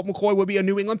hours, Colt McCoy will be a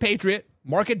New England Patriot.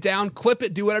 Mark it down, clip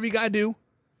it, do whatever you got to do.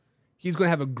 He's going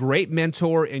to have a great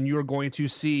mentor, and you're going to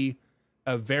see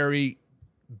a very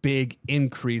big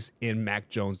increase in Mac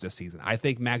Jones this season. I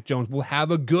think Mac Jones will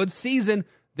have a good season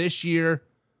this year,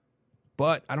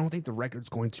 but I don't think the record's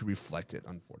going to reflect it,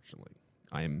 unfortunately.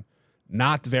 I am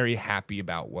not very happy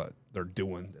about what they're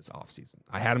doing this offseason.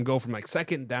 I had him go from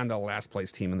second down to the last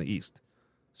place team in the East.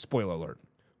 Spoiler alert.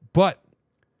 But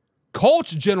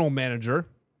Colts general manager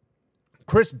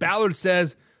Chris Ballard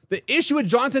says the issue with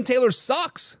Jonathan Taylor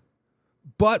sucks,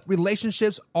 but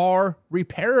relationships are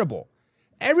repairable.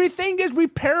 Everything is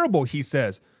repairable, he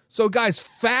says. So guys,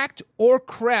 fact or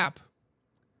crap,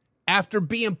 after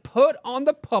being put on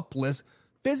the PUP list,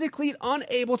 physically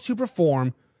unable to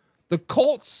perform, the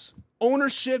Colts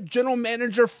ownership, general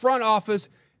manager, front office,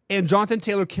 and Jonathan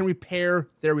Taylor can repair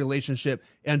their relationship,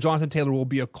 and Jonathan Taylor will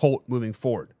be a Colt moving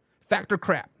forward. Fact or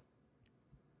crap?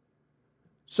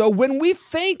 So when we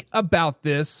think about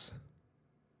this,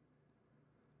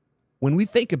 we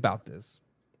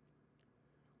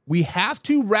have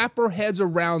to wrap our heads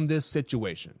around this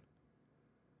situation.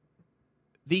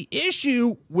 The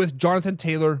issue with Jonathan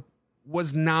Taylor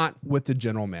was not with the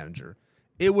general manager.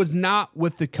 It was not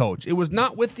with the coach. It was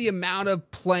not with the amount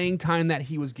of playing time that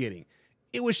he was getting.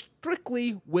 It was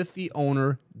strictly with the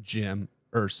owner, Jim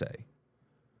Irsay.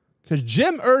 Because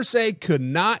Jim Irsay could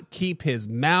not keep his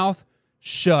mouth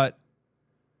shut.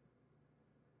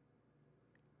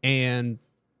 And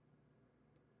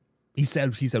he said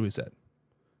what he said.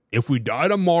 If we die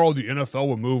tomorrow, the NFL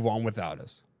will move on without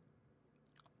us.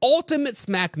 ultimate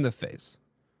smack in the face.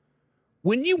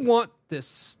 When you want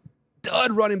this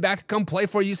stud running back to come play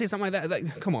for you, you say something like that.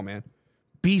 Like, come on, man.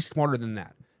 Be smarter than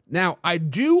that. Now, I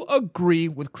do agree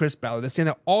with Chris Ballard that's saying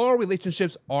that all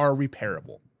relationships are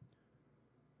repairable.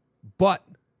 But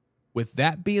with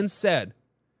that being said,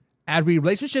 as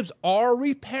relationships are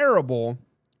repairable,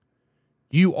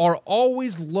 you are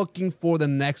always looking for the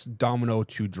next domino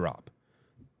to drop.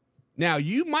 Now,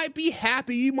 you might be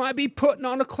happy, you might be putting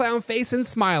on a clown face and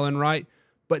smiling, right?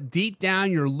 But deep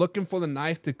down, you're looking for the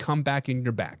knife to come back in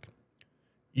your back.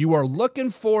 You are looking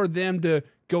for them to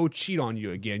go cheat on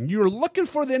you again. You're looking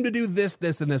for them to do this,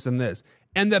 this, and this, and this.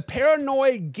 And the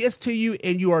paranoia gets to you,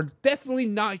 and you are definitely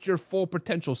not your full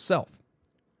potential self.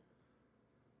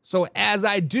 So as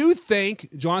I do think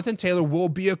Jonathan Taylor will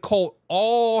be a Colt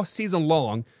all season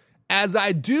long, as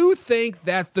I do think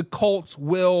that the Colts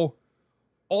will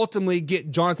ultimately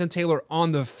get Jonathan Taylor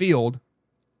on the field,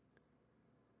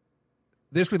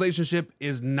 this relationship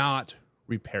is not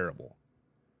repairable.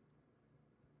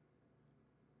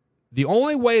 The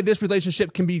only way this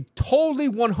relationship can be totally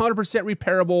 100%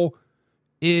 repairable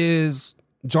is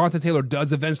Jonathan Taylor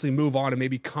does eventually move on and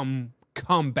maybe come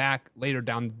back later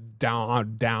down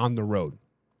the road.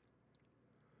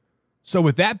 So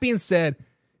with that being said,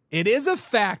 it is a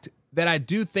fact that I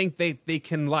do think they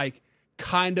can like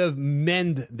kind of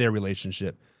mend their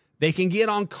relationship. They can get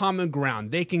on common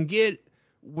ground.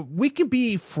 We can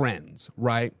be friends,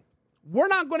 right? We're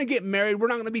not going to get married. We're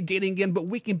not going to be dating again, but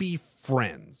we can be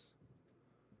friends.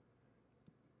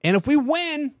 And if we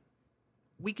win,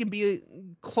 we can be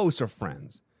closer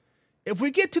friends. If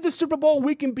we get to the Super Bowl,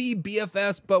 we can be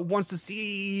BFFs, but once the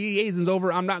season's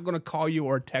over, I'm not going to call you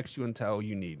or text you until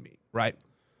you need me, right?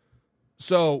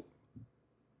 So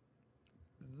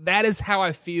that is how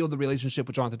I feel the relationship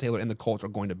with Jonathan Taylor and the Colts are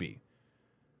going to be.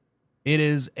 It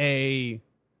is a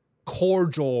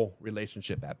cordial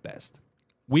relationship at best.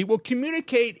 We will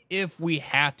communicate if we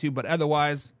have to, but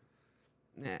otherwise,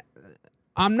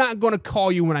 I'm not going to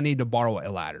call you when I need to borrow a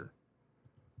ladder,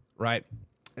 right?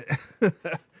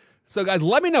 So, guys,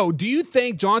 let me know. Do you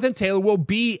think Jonathan Taylor will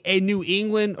be an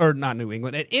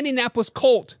Indianapolis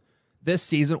Colt this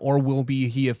season, or will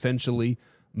he eventually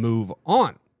move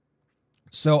on?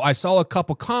 So, I saw a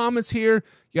couple comments here.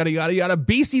 Yada, yada, yada.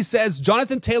 BC says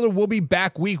Jonathan Taylor will be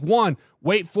back week 1.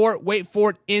 Wait for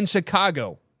it in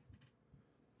Chicago.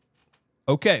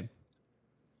 Okay.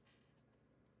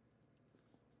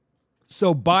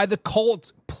 So, by the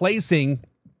Colts placing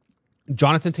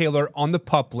Jonathan Taylor on the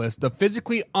PUP list, the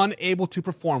physically unable to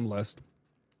perform list,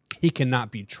 he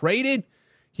cannot be traded,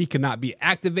 he cannot be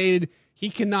activated, he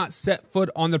cannot set foot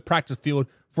on the practice field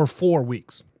for 4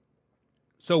 weeks.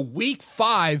 So week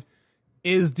 5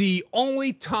 is the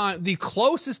only time, the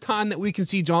closest time that we can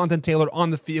see Jonathan Taylor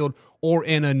on the field or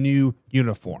in a new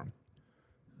uniform.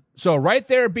 So right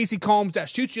there, BC Combs, that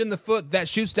shoots you in the foot, that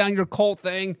shoots down your Colt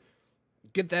thing,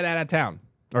 get that out of town.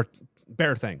 Or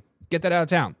Bear thing, get that out of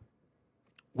town.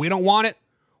 We don't want it.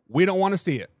 We don't want to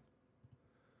see it.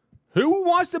 Who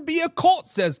wants to be a Colt,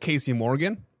 says Casey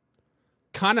Morgan.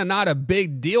 Kind of not a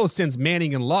big deal since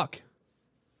Manning and Luck.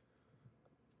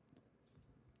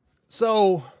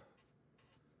 So,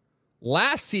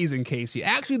 last season, Casey,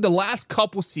 actually the last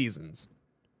couple seasons,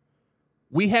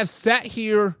 we have sat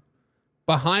here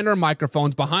behind our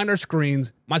microphones, behind our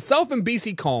screens, myself and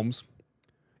BC Combs.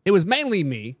 It was mainly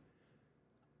me.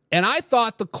 And I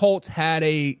thought the Colts had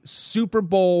a Super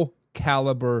Bowl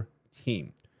caliber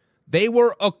team. They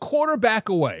were a quarterback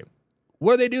away.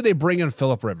 What do? They bring in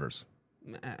Phillip Rivers.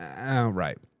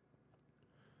 Right.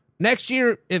 Next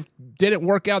year, if didn't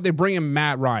work out, they bring in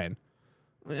Matt Ryan.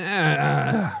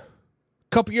 A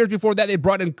couple years before that, they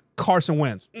brought in Carson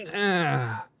Wentz.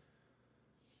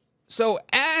 So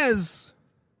as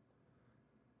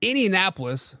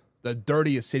Indianapolis, the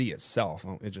dirtiest city itself.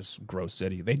 It's just gross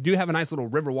city. They do have a nice little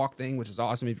Riverwalk thing, which is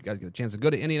awesome. If you guys get a chance to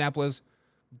go to Indianapolis,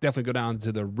 definitely go down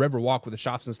to the Riverwalk with the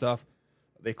shops and stuff.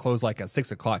 They close like at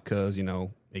 6 o'clock because,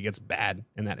 it gets bad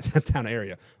in that town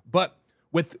area. But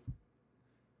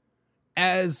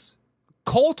as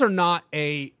Colts are not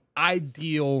a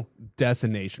ideal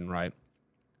destination, right?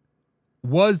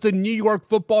 Was the New York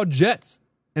Football Jets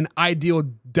an ideal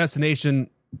destination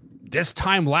this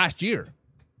time last year?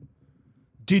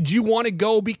 Did you want to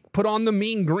go put on the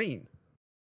mean green?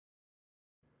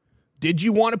 Did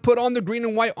you want to put on the green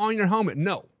and white on your helmet?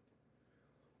 No.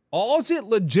 All it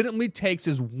legitimately takes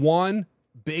is one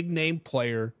big name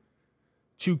player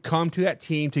to come to that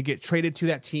team, to get traded to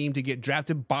that team, to get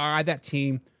drafted by that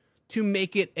team, to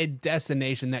make it a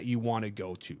destination that you want to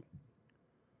go to.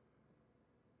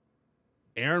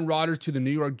 Aaron Rodgers to the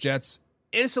New York Jets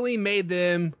instantly made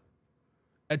them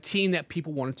a team that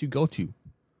people wanted to go to.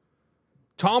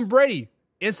 Tom Brady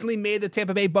instantly made the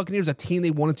Tampa Bay Buccaneers a team they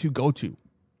wanted to go to.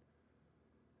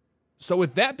 So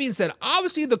with that being said,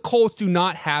 obviously the Colts do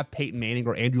not have Peyton Manning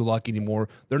or Andrew Luck anymore.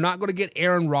 They're not going to get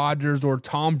Aaron Rodgers or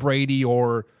Tom Brady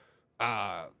or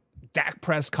Dak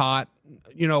Prescott,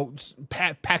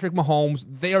 Patrick Mahomes.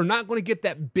 They are not going to get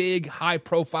that big,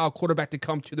 high-profile quarterback to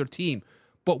come to their team.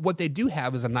 But what they do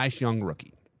have is a nice young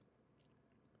rookie.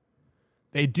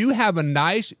 They do have a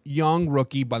nice young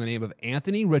rookie by the name of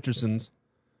Anthony Richardson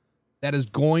that is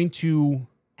going to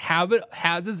have it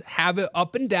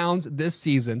up and downs this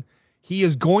season. He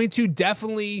is going to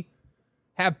definitely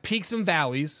have peaks and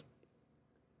valleys,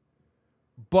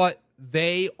 but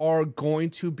they are going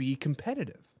to be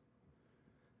competitive.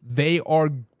 They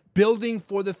are building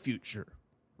for the future,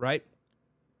 right?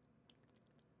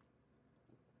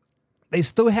 They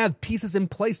still have pieces in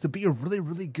place to be a really,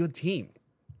 really good team.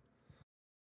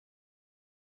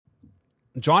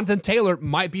 Jonathan Taylor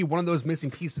might be one of those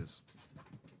missing pieces.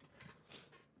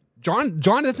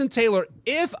 Jonathan Taylor,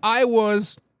 if I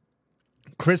was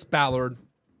Chris Ballard,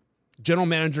 general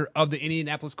manager of the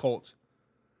Indianapolis Colts,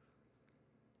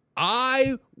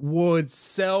 I would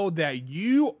sell that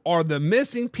you are the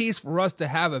missing piece for us to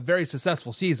have a very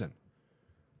successful season.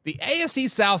 The AFC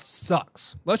South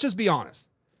sucks. Let's just be honest.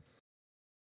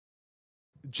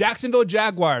 Jacksonville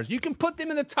Jaguars, you can put them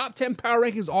in the top 10 power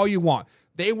rankings all you want.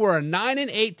 They were a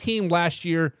 9-8 team last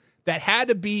year that had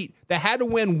to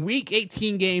win week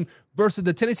 18 game versus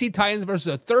the Tennessee Titans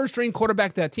versus a third-string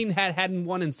quarterback that team hadn't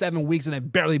won in 7 weeks, and they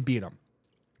barely beat them.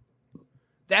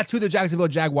 That's who the Jacksonville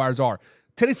Jaguars are.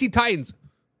 Tennessee Titans,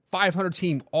 500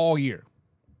 team all year.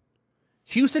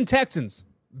 Houston Texans,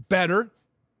 better,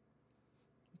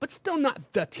 but still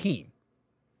not the team.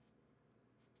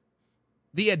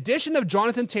 The addition of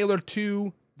Jonathan Taylor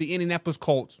to the Indianapolis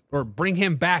Colts, or bring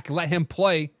him back and let him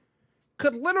play,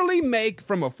 could literally make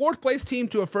from a fourth-place team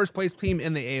to a first-place team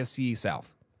in the AFC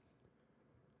South.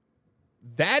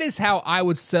 That is how I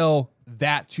would sell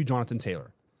that to Jonathan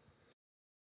Taylor.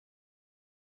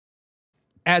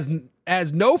 As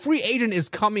no free agent is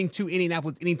coming to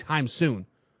Indianapolis anytime soon,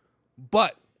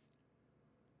 but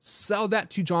sell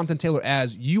that to Jonathan Taylor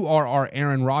as you are our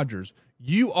Aaron Rodgers.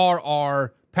 You are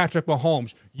our Patrick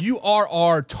Mahomes. You are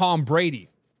our Tom Brady.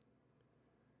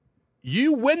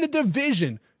 You win the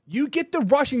division. You get the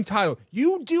rushing title.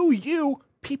 You do you.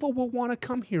 People will want to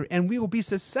come here, and we will be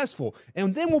successful,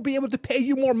 and then we'll be able to pay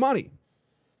you more money.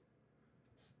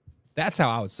 That's how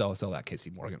I would sell that,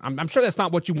 Casey Morgan. I'm sure that's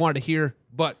not what you wanted to hear,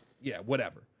 but yeah,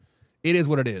 whatever. It is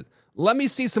what it is. Let me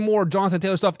see some more Jonathan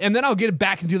Taylor stuff, and then I'll get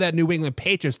back into that New England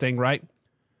Patriots thing, right?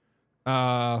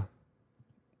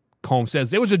 Combs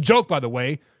says, it was a joke, by the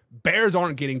way. Bears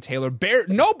aren't getting Taylor.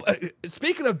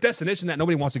 Speaking of destination that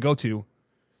nobody wants to go to,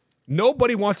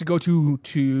 nobody wants to go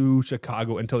to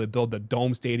Chicago until they build the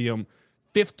Dome Stadium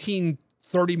 15,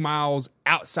 30 miles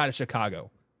outside of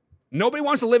Chicago. Nobody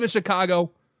wants to live in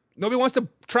Chicago. Nobody wants to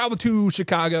travel to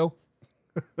Chicago.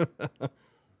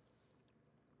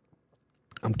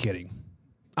 I'm kidding.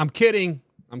 I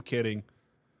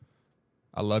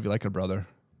love you like a brother.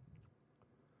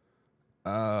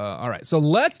 All right, so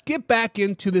let's get back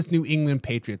into this New England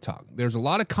Patriot talk. There's a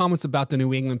lot of comments about the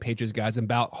New England Patriots, guys,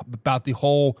 about the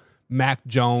whole Mac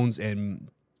Jones and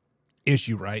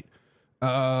issue, right?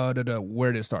 Where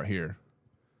did it start here?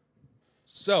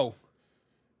 So,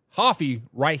 Hoffy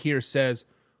right here says,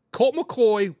 Colt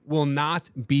McCoy will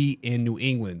not be in New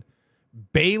England.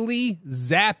 Bailey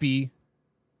Zappi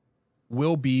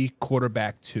will be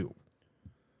quarterback 2.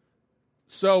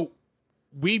 So,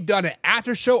 we've done an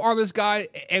after show on this guy,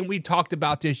 and we talked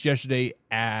about this yesterday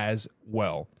as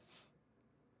well.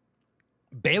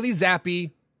 Bailey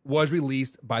Zappi was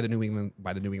released by the New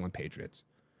England Patriots.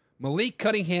 Malik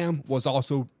Cunningham was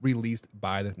also released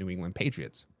by the New England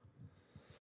Patriots.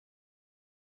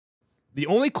 The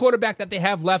only quarterback that they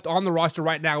have left on the roster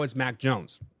right now is Mac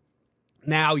Jones.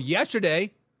 Now,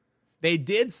 yesterday, they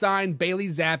did sign Bailey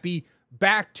Zappi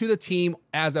back to the team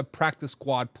as a practice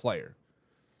squad player.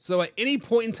 So at any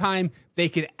point in time, they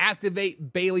can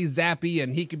activate Bailey Zappi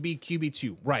and he could be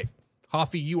QB2. Right.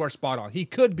 Hoffy, you are spot on. He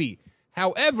could be.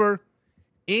 However,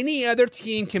 any other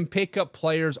team can pick up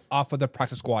players off of the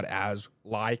practice squad as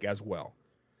well.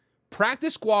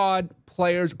 Practice squad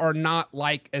players are not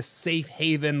like a safe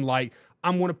haven, like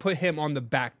I'm going to put him on the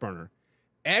back burner.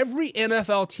 Every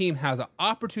NFL team has an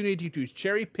opportunity to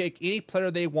cherry pick any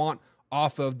player they want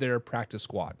off of their practice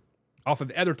squad. Off of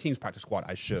the other team's practice squad,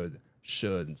 I should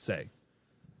say.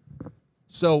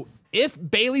 So if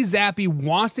Bailey Zappi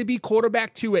wants to be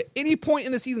quarterback 2 at any point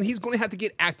in the season, he's going to have to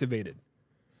get activated.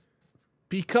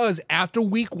 Because after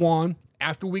week 1,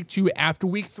 after week 2, after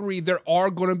week 3, there are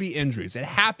going to be injuries. It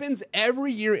happens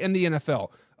every year in the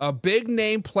NFL. A big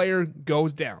name player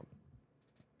goes down.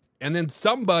 And then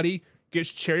somebody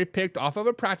gets cherry-picked off of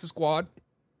a practice squad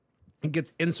and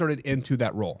gets inserted into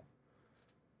that role.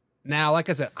 Now, like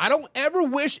I said, I don't ever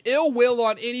wish ill will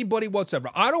on anybody whatsoever.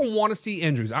 I don't want to see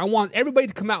injuries. I want everybody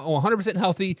to come out 100%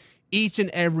 healthy each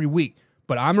and every week.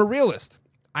 But I'm a realist.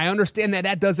 I understand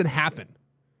that doesn't happen.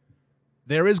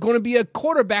 There is going to be a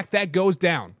quarterback that goes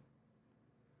down.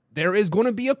 There is going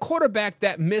to be a quarterback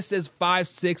that misses 5,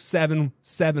 6,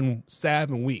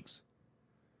 7 weeks.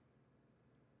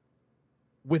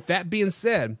 With that being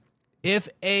said, if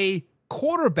a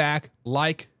quarterback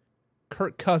like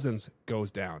Kirk Cousins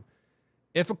goes down,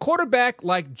 if a quarterback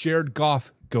like Jared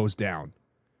Goff goes down,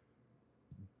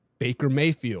 Baker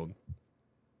Mayfield,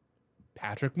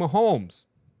 Patrick Mahomes,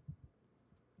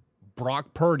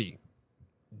 Brock Purdy,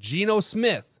 Geno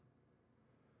Smith,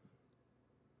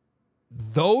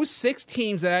 those 6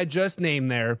 teams that I just named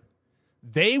there,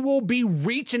 they will be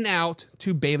reaching out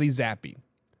to Bailey Zappi.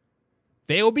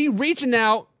 They will be reaching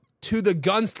out to the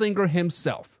gunslinger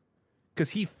himself because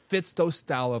he fits those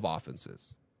style of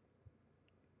offenses.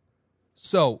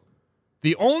 So,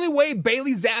 the only way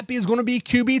Bailey Zappi is going to be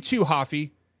QB2,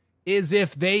 Hoffy, is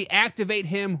if they activate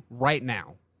him right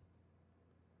now.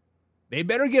 They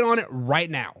better get on it right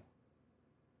now.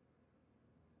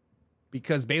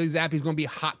 Because Bailey Zappi is going to be a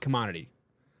hot commodity.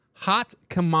 Hot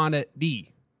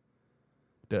commodity.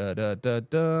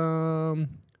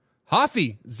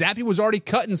 Hoffy, Zappi was already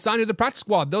cut and signed to the practice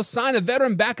squad. They'll sign a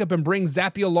veteran backup and bring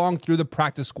Zappi along through the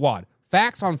practice squad.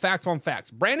 Facts on facts on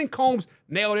facts. Brandon Combs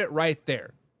nailed it right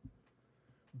there.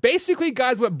 Basically,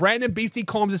 guys, what Brandon B.C.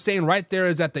 Combs is saying right there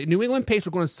is that the New England Patriots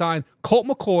are going to sign Colt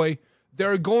McCoy.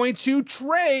 They're going to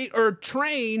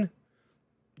train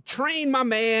my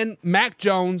man, Mac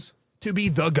Jones, to be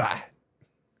the guy.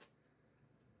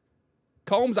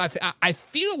 Combs, I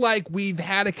feel like we've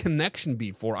had a connection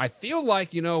before. I feel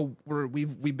like,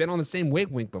 we've been on the same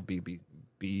wavelength of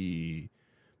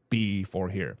before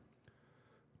here.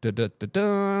 The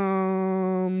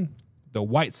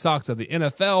White Sox of the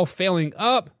NFL failing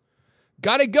up.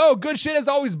 Gotta go. Good shit as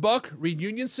always, Buck.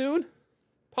 Reunion soon?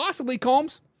 Possibly,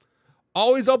 Combs.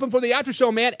 Always open for the after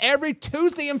show, man. Every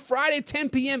Tuesday and Friday, 10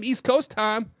 p.m. East Coast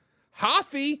time.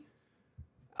 Hoffy,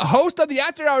 a host of the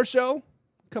After Hour Show.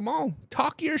 Come on,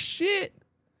 talk your shit.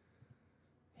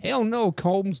 Hell no,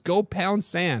 Combs. Go pound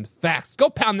sand. Facts. Go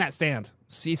pound that sand.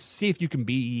 See if you can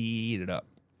beat it up.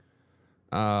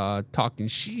 Talking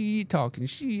shit.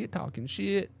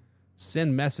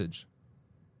 Send message.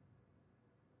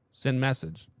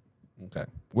 Okay.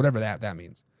 Whatever that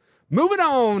means. Moving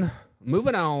on.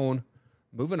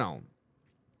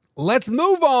 Let's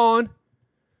move on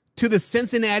to the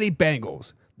Cincinnati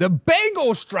Bengals. The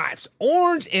Bengal stripes,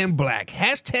 orange and black.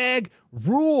 Hashtag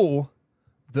rule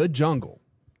the jungle.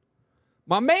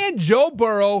 My man Joe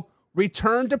Burrow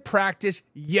returned to practice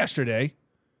yesterday.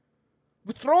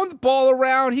 Was throwing the ball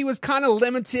around. He was kind of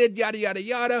limited, yada, yada,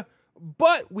 yada.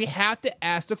 But we have to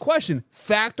ask the question,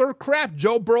 fact or crap,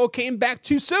 Joe Burrow came back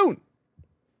too soon.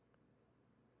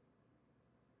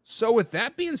 So with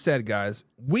that being said, guys,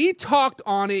 we talked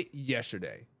on it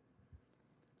yesterday.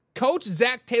 Coach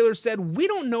Zach Taylor said, we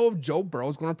don't know if Joe Burrow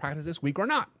is going to practice this week or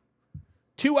not.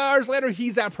 2 hours later,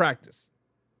 he's at practice.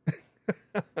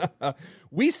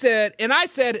 We said, and I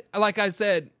said, like I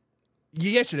said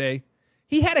yesterday,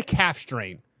 he had a calf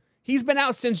strain. He's been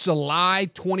out since July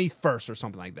 21st or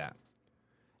something like that.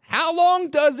 How long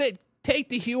does it take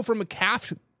to heal from a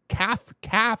calf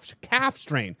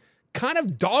strain? Kind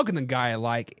of dogging the guy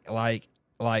like a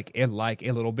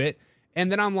little bit.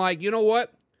 And then I'm like, you know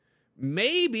what?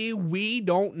 Maybe we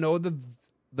don't know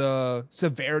the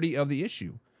severity of the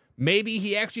issue. Maybe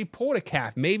he actually pulled a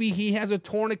calf. Maybe he has a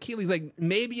torn Achilles. Like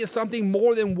maybe it's something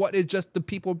more than what is just the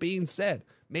people being said.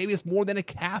 Maybe it's more than a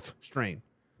calf strain.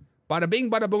 Bada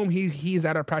bing, bada boom, he's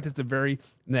out of practice the very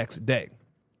next day.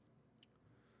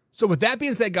 So with that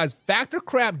being said, guys, fact or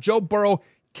crap, Joe Burrow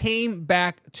came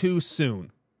back too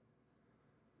soon.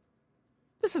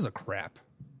 This is a crap.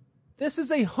 This is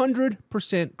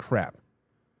 100% crap.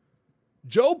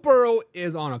 Joe Burrow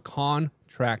is on a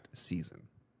contract season.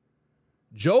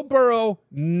 Joe Burrow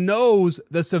knows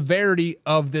the severity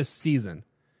of this season.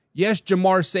 Yes,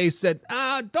 Jamar Chase said,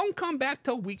 don't come back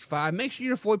till week 5. Make sure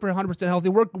you're fully 100% healthy.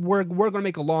 We're going to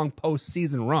make a long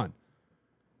postseason run.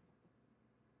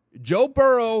 Joe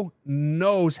Burrow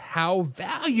knows how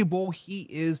valuable he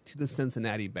is to the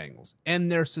Cincinnati Bengals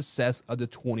and their success of the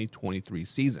 2023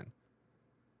 season.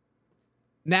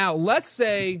 Now, let's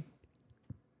say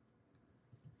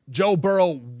Joe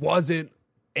Burrow wasn't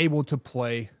able to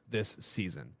play this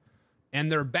season.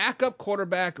 And their backup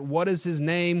quarterback, what is his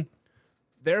name?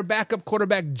 Their backup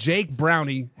quarterback, Jake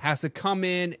Browning, has to come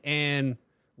in and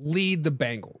lead the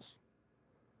Bengals.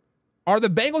 Are the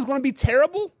Bengals going to be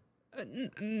terrible?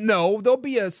 No, they'll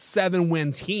be a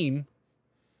 7-win team.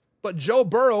 But Joe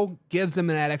Burrow gives them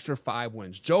that extra 5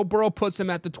 wins. Joe Burrow puts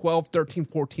them at the 12, 13,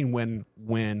 14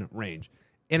 win range.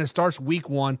 And it starts week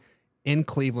 1 in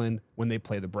Cleveland when they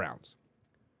play the Browns.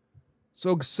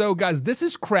 So guys, this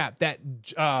is crap that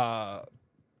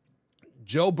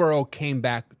Joe Burrow came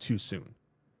back too soon.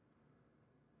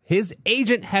 His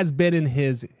agent has been in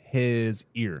his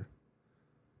ear.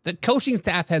 The coaching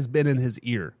staff has been in his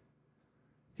ear.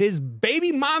 His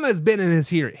baby mama has been in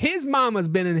his ear. His mama's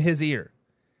been in his ear.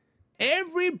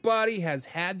 Everybody has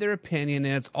had their opinion,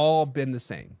 and it's all been the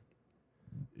same.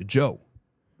 Joe,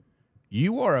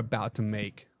 you are about to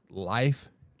make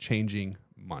life-changing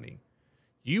money.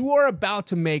 You are about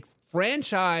to make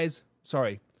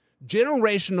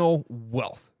generational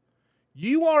wealth.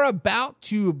 You are about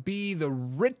to be the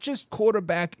richest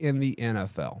quarterback in the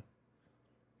NFL.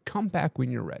 Come back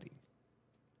when you're ready.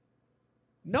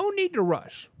 No need to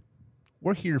rush.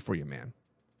 We're here for you, man.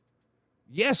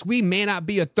 Yes, we may not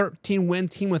be a 13-win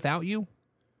team without you,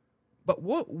 but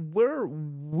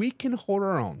we can hold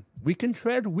our own. We can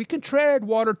tread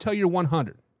water till you're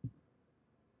 100.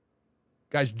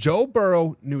 Guys, Joe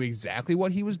Burrow knew exactly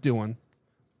what he was doing.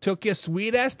 Took his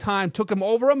sweet-ass time. Took him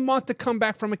over a month to come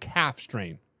back from a calf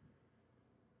strain.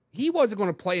 He wasn't going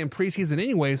to play in preseason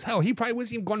anyways. Hell, he probably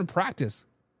wasn't even going to practice.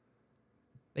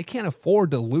 They can't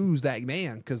afford to lose that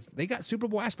man because they got Super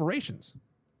Bowl aspirations.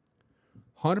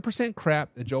 100%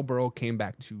 crap that Joe Burrow came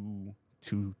back too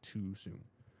soon.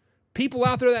 People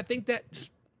out there that think that,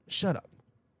 just shut up.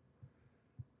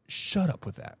 Shut up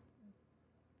with that.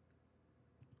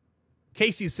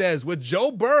 Casey says, with Joe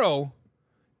Burrow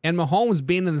and Mahomes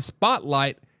being in the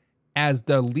spotlight as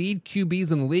the lead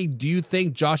QBs in the league, do you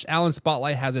think Josh Allen's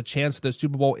spotlight has a chance the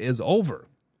Super Bowl is over?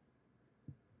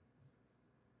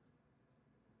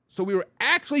 So we were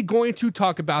actually going to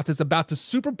talk about this, about the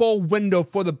Super Bowl window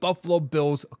for the Buffalo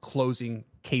Bills closing,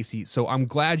 Casey. So I'm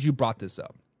glad you brought this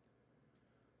up.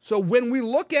 So when we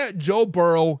look at Joe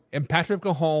Burrow and Patrick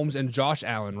Mahomes and Josh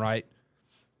Allen, right,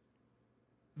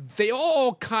 they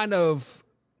all kind of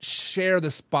share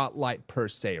the spotlight per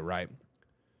se, right?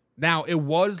 Now, it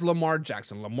was Lamar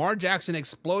Jackson. Lamar Jackson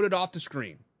exploded off the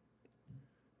screen.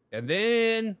 And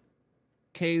then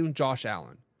came Josh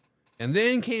Allen. And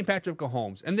then came Patrick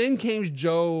Mahomes. And then came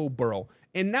Joe Burrow.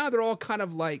 And now they're all kind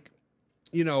of like,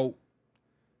 no,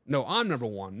 I'm number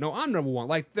one. No, I'm number one.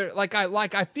 I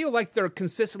feel like they're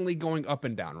consistently going up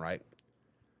and down, right?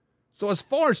 So as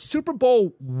far as Super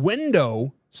Bowl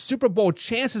window, Super Bowl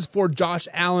chances for Josh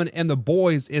Allen and the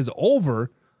boys is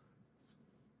over,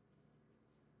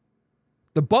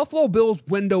 the Buffalo Bills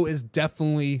window is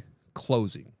definitely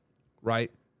closing,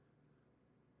 right?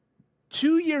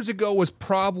 2 years ago was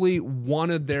probably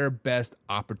one of their best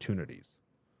opportunities,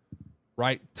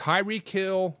 right? Tyreek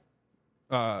Hill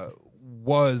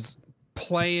was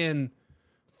playing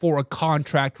for a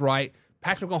contract, right?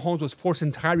 Patrick Mahomes was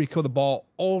forcing Tyreek Hill the ball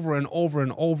over and over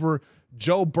and over.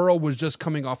 Joe Burrow was just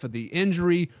coming off of the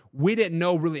injury. We didn't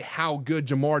know really how good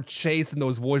Jamar Chase and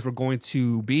those boys were going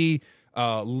to be.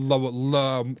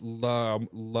 Lamar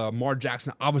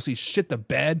Jackson obviously shit the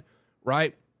bed,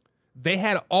 right? They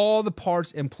had all the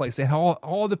parts in place. They had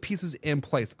all the pieces in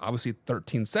place. Obviously,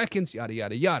 13 seconds, yada,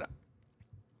 yada, yada.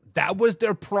 That was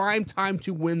their prime time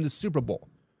to win the Super Bowl.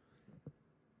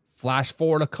 Flash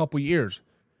forward a couple years.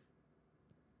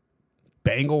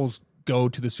 Bengals go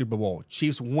to the Super Bowl.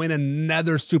 Chiefs win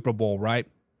another Super Bowl, right?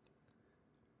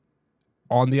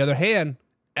 On the other hand,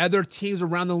 other teams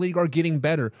around the league are getting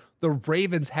better. The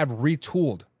Ravens have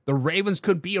retooled. The Ravens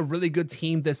could be a really good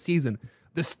team this season.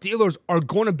 The Steelers are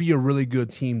going to be a really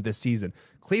good team this season.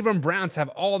 Cleveland Browns have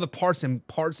all the parts in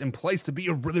place to be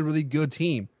a really, really good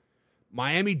team.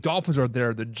 Miami Dolphins are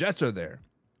there. The Jets are there.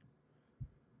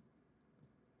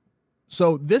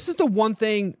 So this is the one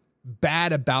thing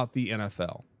bad about the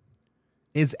NFL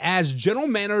is as general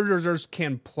managers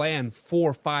can plan 4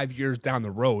 or 5 years down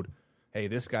the road, hey,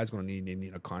 this guy's going to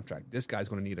need a contract. This guy's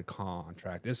going to need a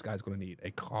contract. This guy's going to need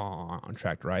a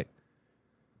contract, right?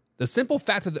 The simple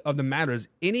fact of the matter is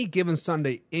any given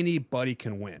Sunday, anybody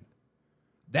can win.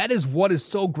 That is what is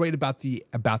so great about the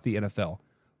NFL.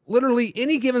 Literally,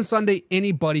 any given Sunday,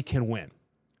 anybody can win.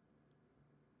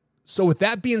 So with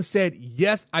that being said,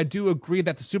 yes, I do agree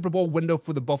that the Super Bowl window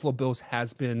for the Buffalo Bills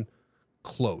has been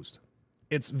closed.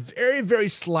 It's very, very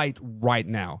slight right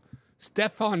now.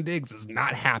 Stephon Diggs is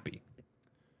not happy.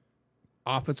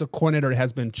 Offensive coordinator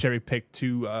has been cherry-picked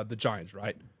to the Giants,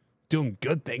 right? doing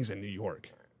good things in New York.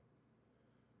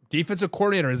 Defensive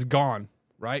coordinator is gone,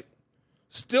 right?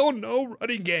 Still no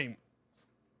running game.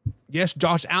 Yes,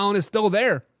 Josh Allen is still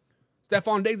there.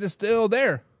 Stephon Diggs is still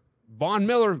there. Von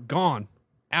Miller, gone.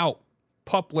 Out.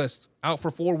 PUP list. Out for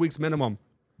 4 weeks minimum.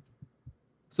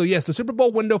 So, yes, the Super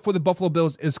Bowl window for the Buffalo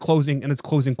Bills is closing, and it's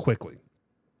closing quickly.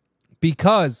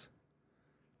 Because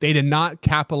they did not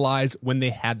capitalize when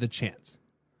they had the chance.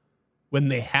 When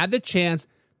they had the chance,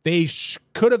 they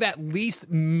could have at least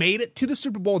made it to the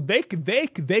Super Bowl. They could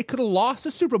have lost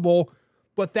the Super Bowl,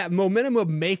 but that momentum of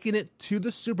making it to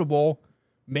the Super Bowl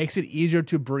makes it easier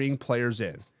to bring players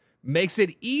in. Makes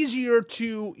it easier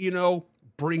to,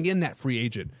 bring in that free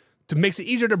agent. Makes it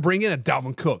easier to bring in a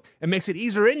Dalvin Cook. It makes it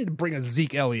easier to bring a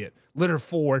Zeke Elliott. Leonard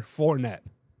Fournette.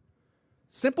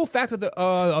 Simple fact of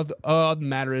the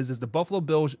matter is the Buffalo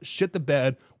Bills shit the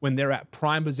bed when they're at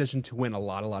prime position to win a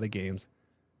lot of games,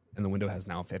 and the window has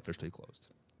now officially closed.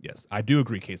 Yes, I do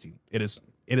agree, Casey. It is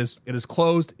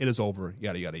closed. It is over.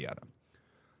 Yada yada yada.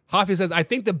 Hoffy says, I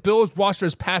think the Bills roster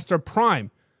is past their prime,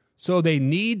 so they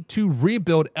need to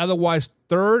rebuild. Otherwise,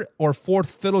 third or fourth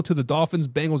fiddle to the Dolphins,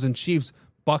 Bengals, and Chiefs.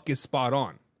 Buck is spot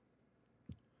on.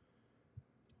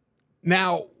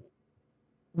 Now,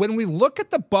 when we look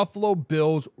at the Buffalo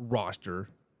Bills roster,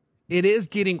 it is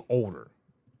getting older,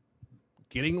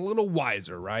 getting a little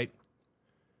wiser, right?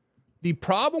 The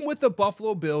problem with the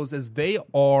Buffalo Bills is they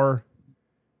are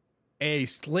a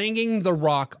slinging the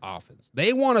rock offense.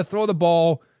 They want to throw the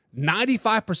ball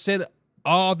 95%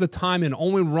 of the time and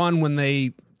only run when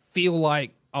they feel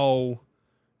like,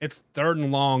 it's third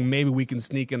and long. Maybe we can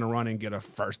sneak in a run and get a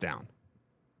first down.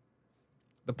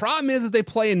 The problem is they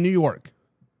play in New York.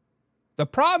 The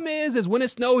problem is when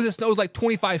it snows like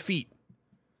 25 feet.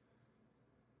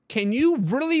 Can you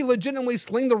really legitimately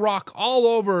sling the rock all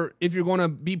over if you're going to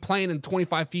be playing in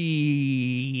 25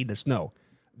 feet of snow?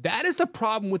 That is the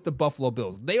problem with the Buffalo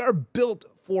Bills. They are built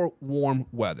for warm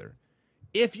weather.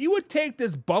 If you would take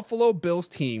this Buffalo Bills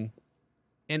team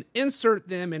and insert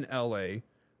them in LA,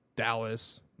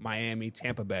 Dallas, Miami,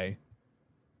 Tampa Bay,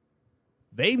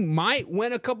 they might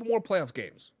win a couple more playoff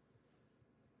games.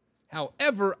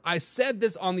 However, I said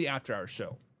this on the After Hours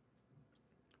show.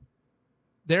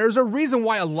 There's a reason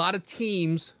why a lot of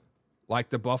teams, like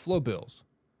the Buffalo Bills,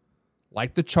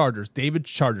 like the Chargers,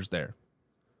 David's Chargers there,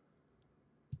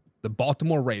 the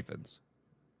Baltimore Ravens,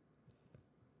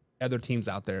 other teams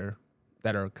out there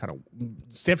that are kind of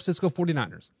San Francisco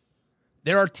 49ers.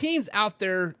 There are teams out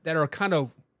there that are kind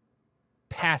of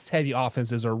pass-heavy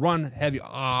offenses or run-heavy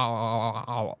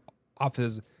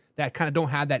offenses that kind of don't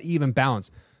have that even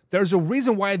balance. There's a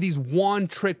reason why these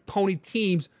one-trick pony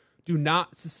teams do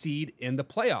not succeed in the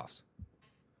playoffs.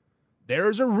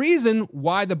 There's a reason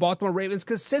why the Baltimore Ravens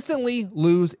consistently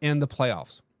lose in the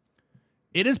playoffs.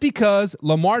 It is because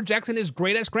Lamar Jackson is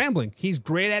great at scrambling. He's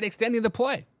great at extending the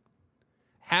play.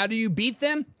 How do you beat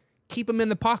them? Keep him in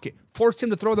the pocket. Force him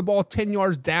to throw the ball 10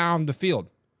 yards down the field.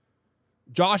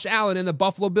 Josh Allen and the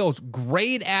Buffalo Bills,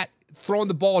 great at throwing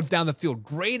the ball down the field,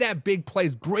 great at big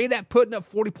plays, great at putting up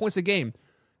 40 points a game.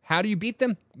 How do you beat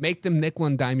them? Make them nickel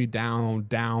and dime you down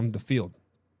the field.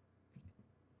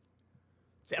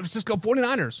 San Francisco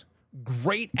 49ers,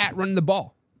 great at running the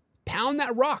ball. Pound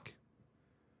that rock.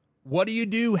 What do you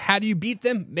do? How do you beat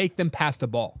them? Make them pass the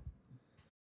ball.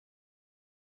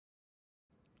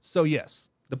 So, yes,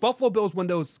 the Buffalo Bills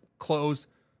window's closed.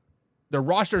 The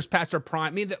roster's past their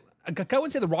prime. I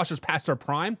wouldn't say the roster's past their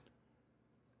prime,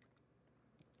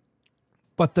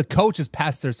 but the coach is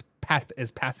past his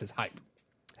hype.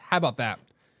 How about that?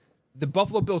 The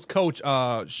Buffalo Bills coach,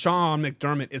 Sean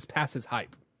McDermott, is past his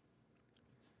hype.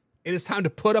 It is time to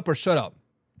put up or shut up.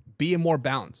 Be in more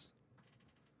balance.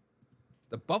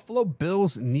 The Buffalo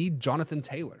Bills need Jonathan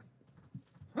Taylor.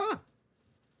 Huh.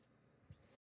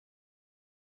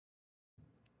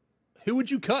 Who would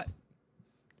you cut?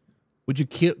 Would you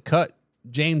cut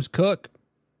James Cook,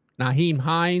 Naheem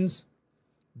Hines,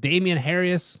 Damian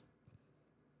Harris,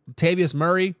 Latavius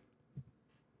Murray?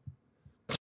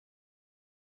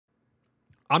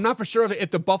 I'm not for sure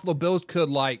if the Buffalo Bills could,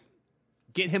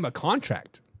 get him a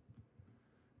contract.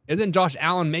 Isn't Josh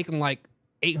Allen making,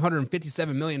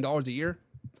 $857 million a year?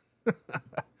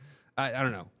 I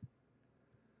don't know.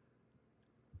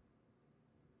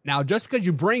 Now, just because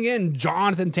you bring in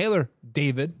Jonathan Taylor,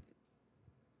 David,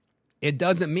 it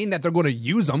doesn't mean that they're going to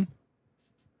use him.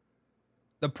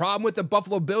 The problem with the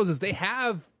Buffalo Bills is they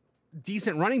have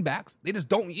decent running backs. They just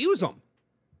don't use them.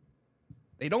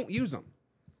 They don't use them.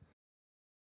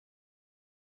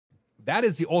 That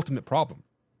is the ultimate problem.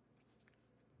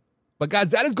 But guys,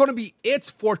 that is going to be it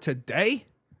for today.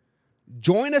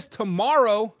 Join us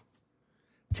tomorrow,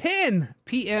 10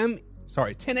 a.m.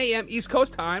 East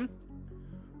Coast time,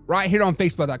 right here on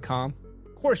Facebook.com.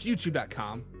 Of course,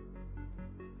 YouTube.com.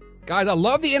 Guys, I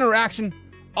love the interaction.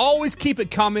 Always keep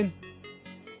it coming.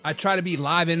 I try to be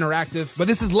live interactive, but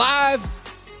this is live,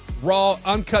 raw,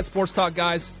 uncut sports talk,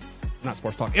 guys. Not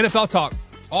sports talk, NFL talk.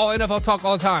 All NFL talk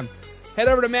all the time. Head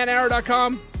over to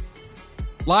manhour.com.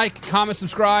 Like, comment,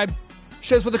 subscribe.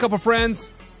 Share this with a couple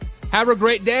friends. Have a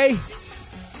great day.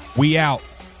 We out.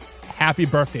 Happy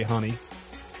birthday, honey.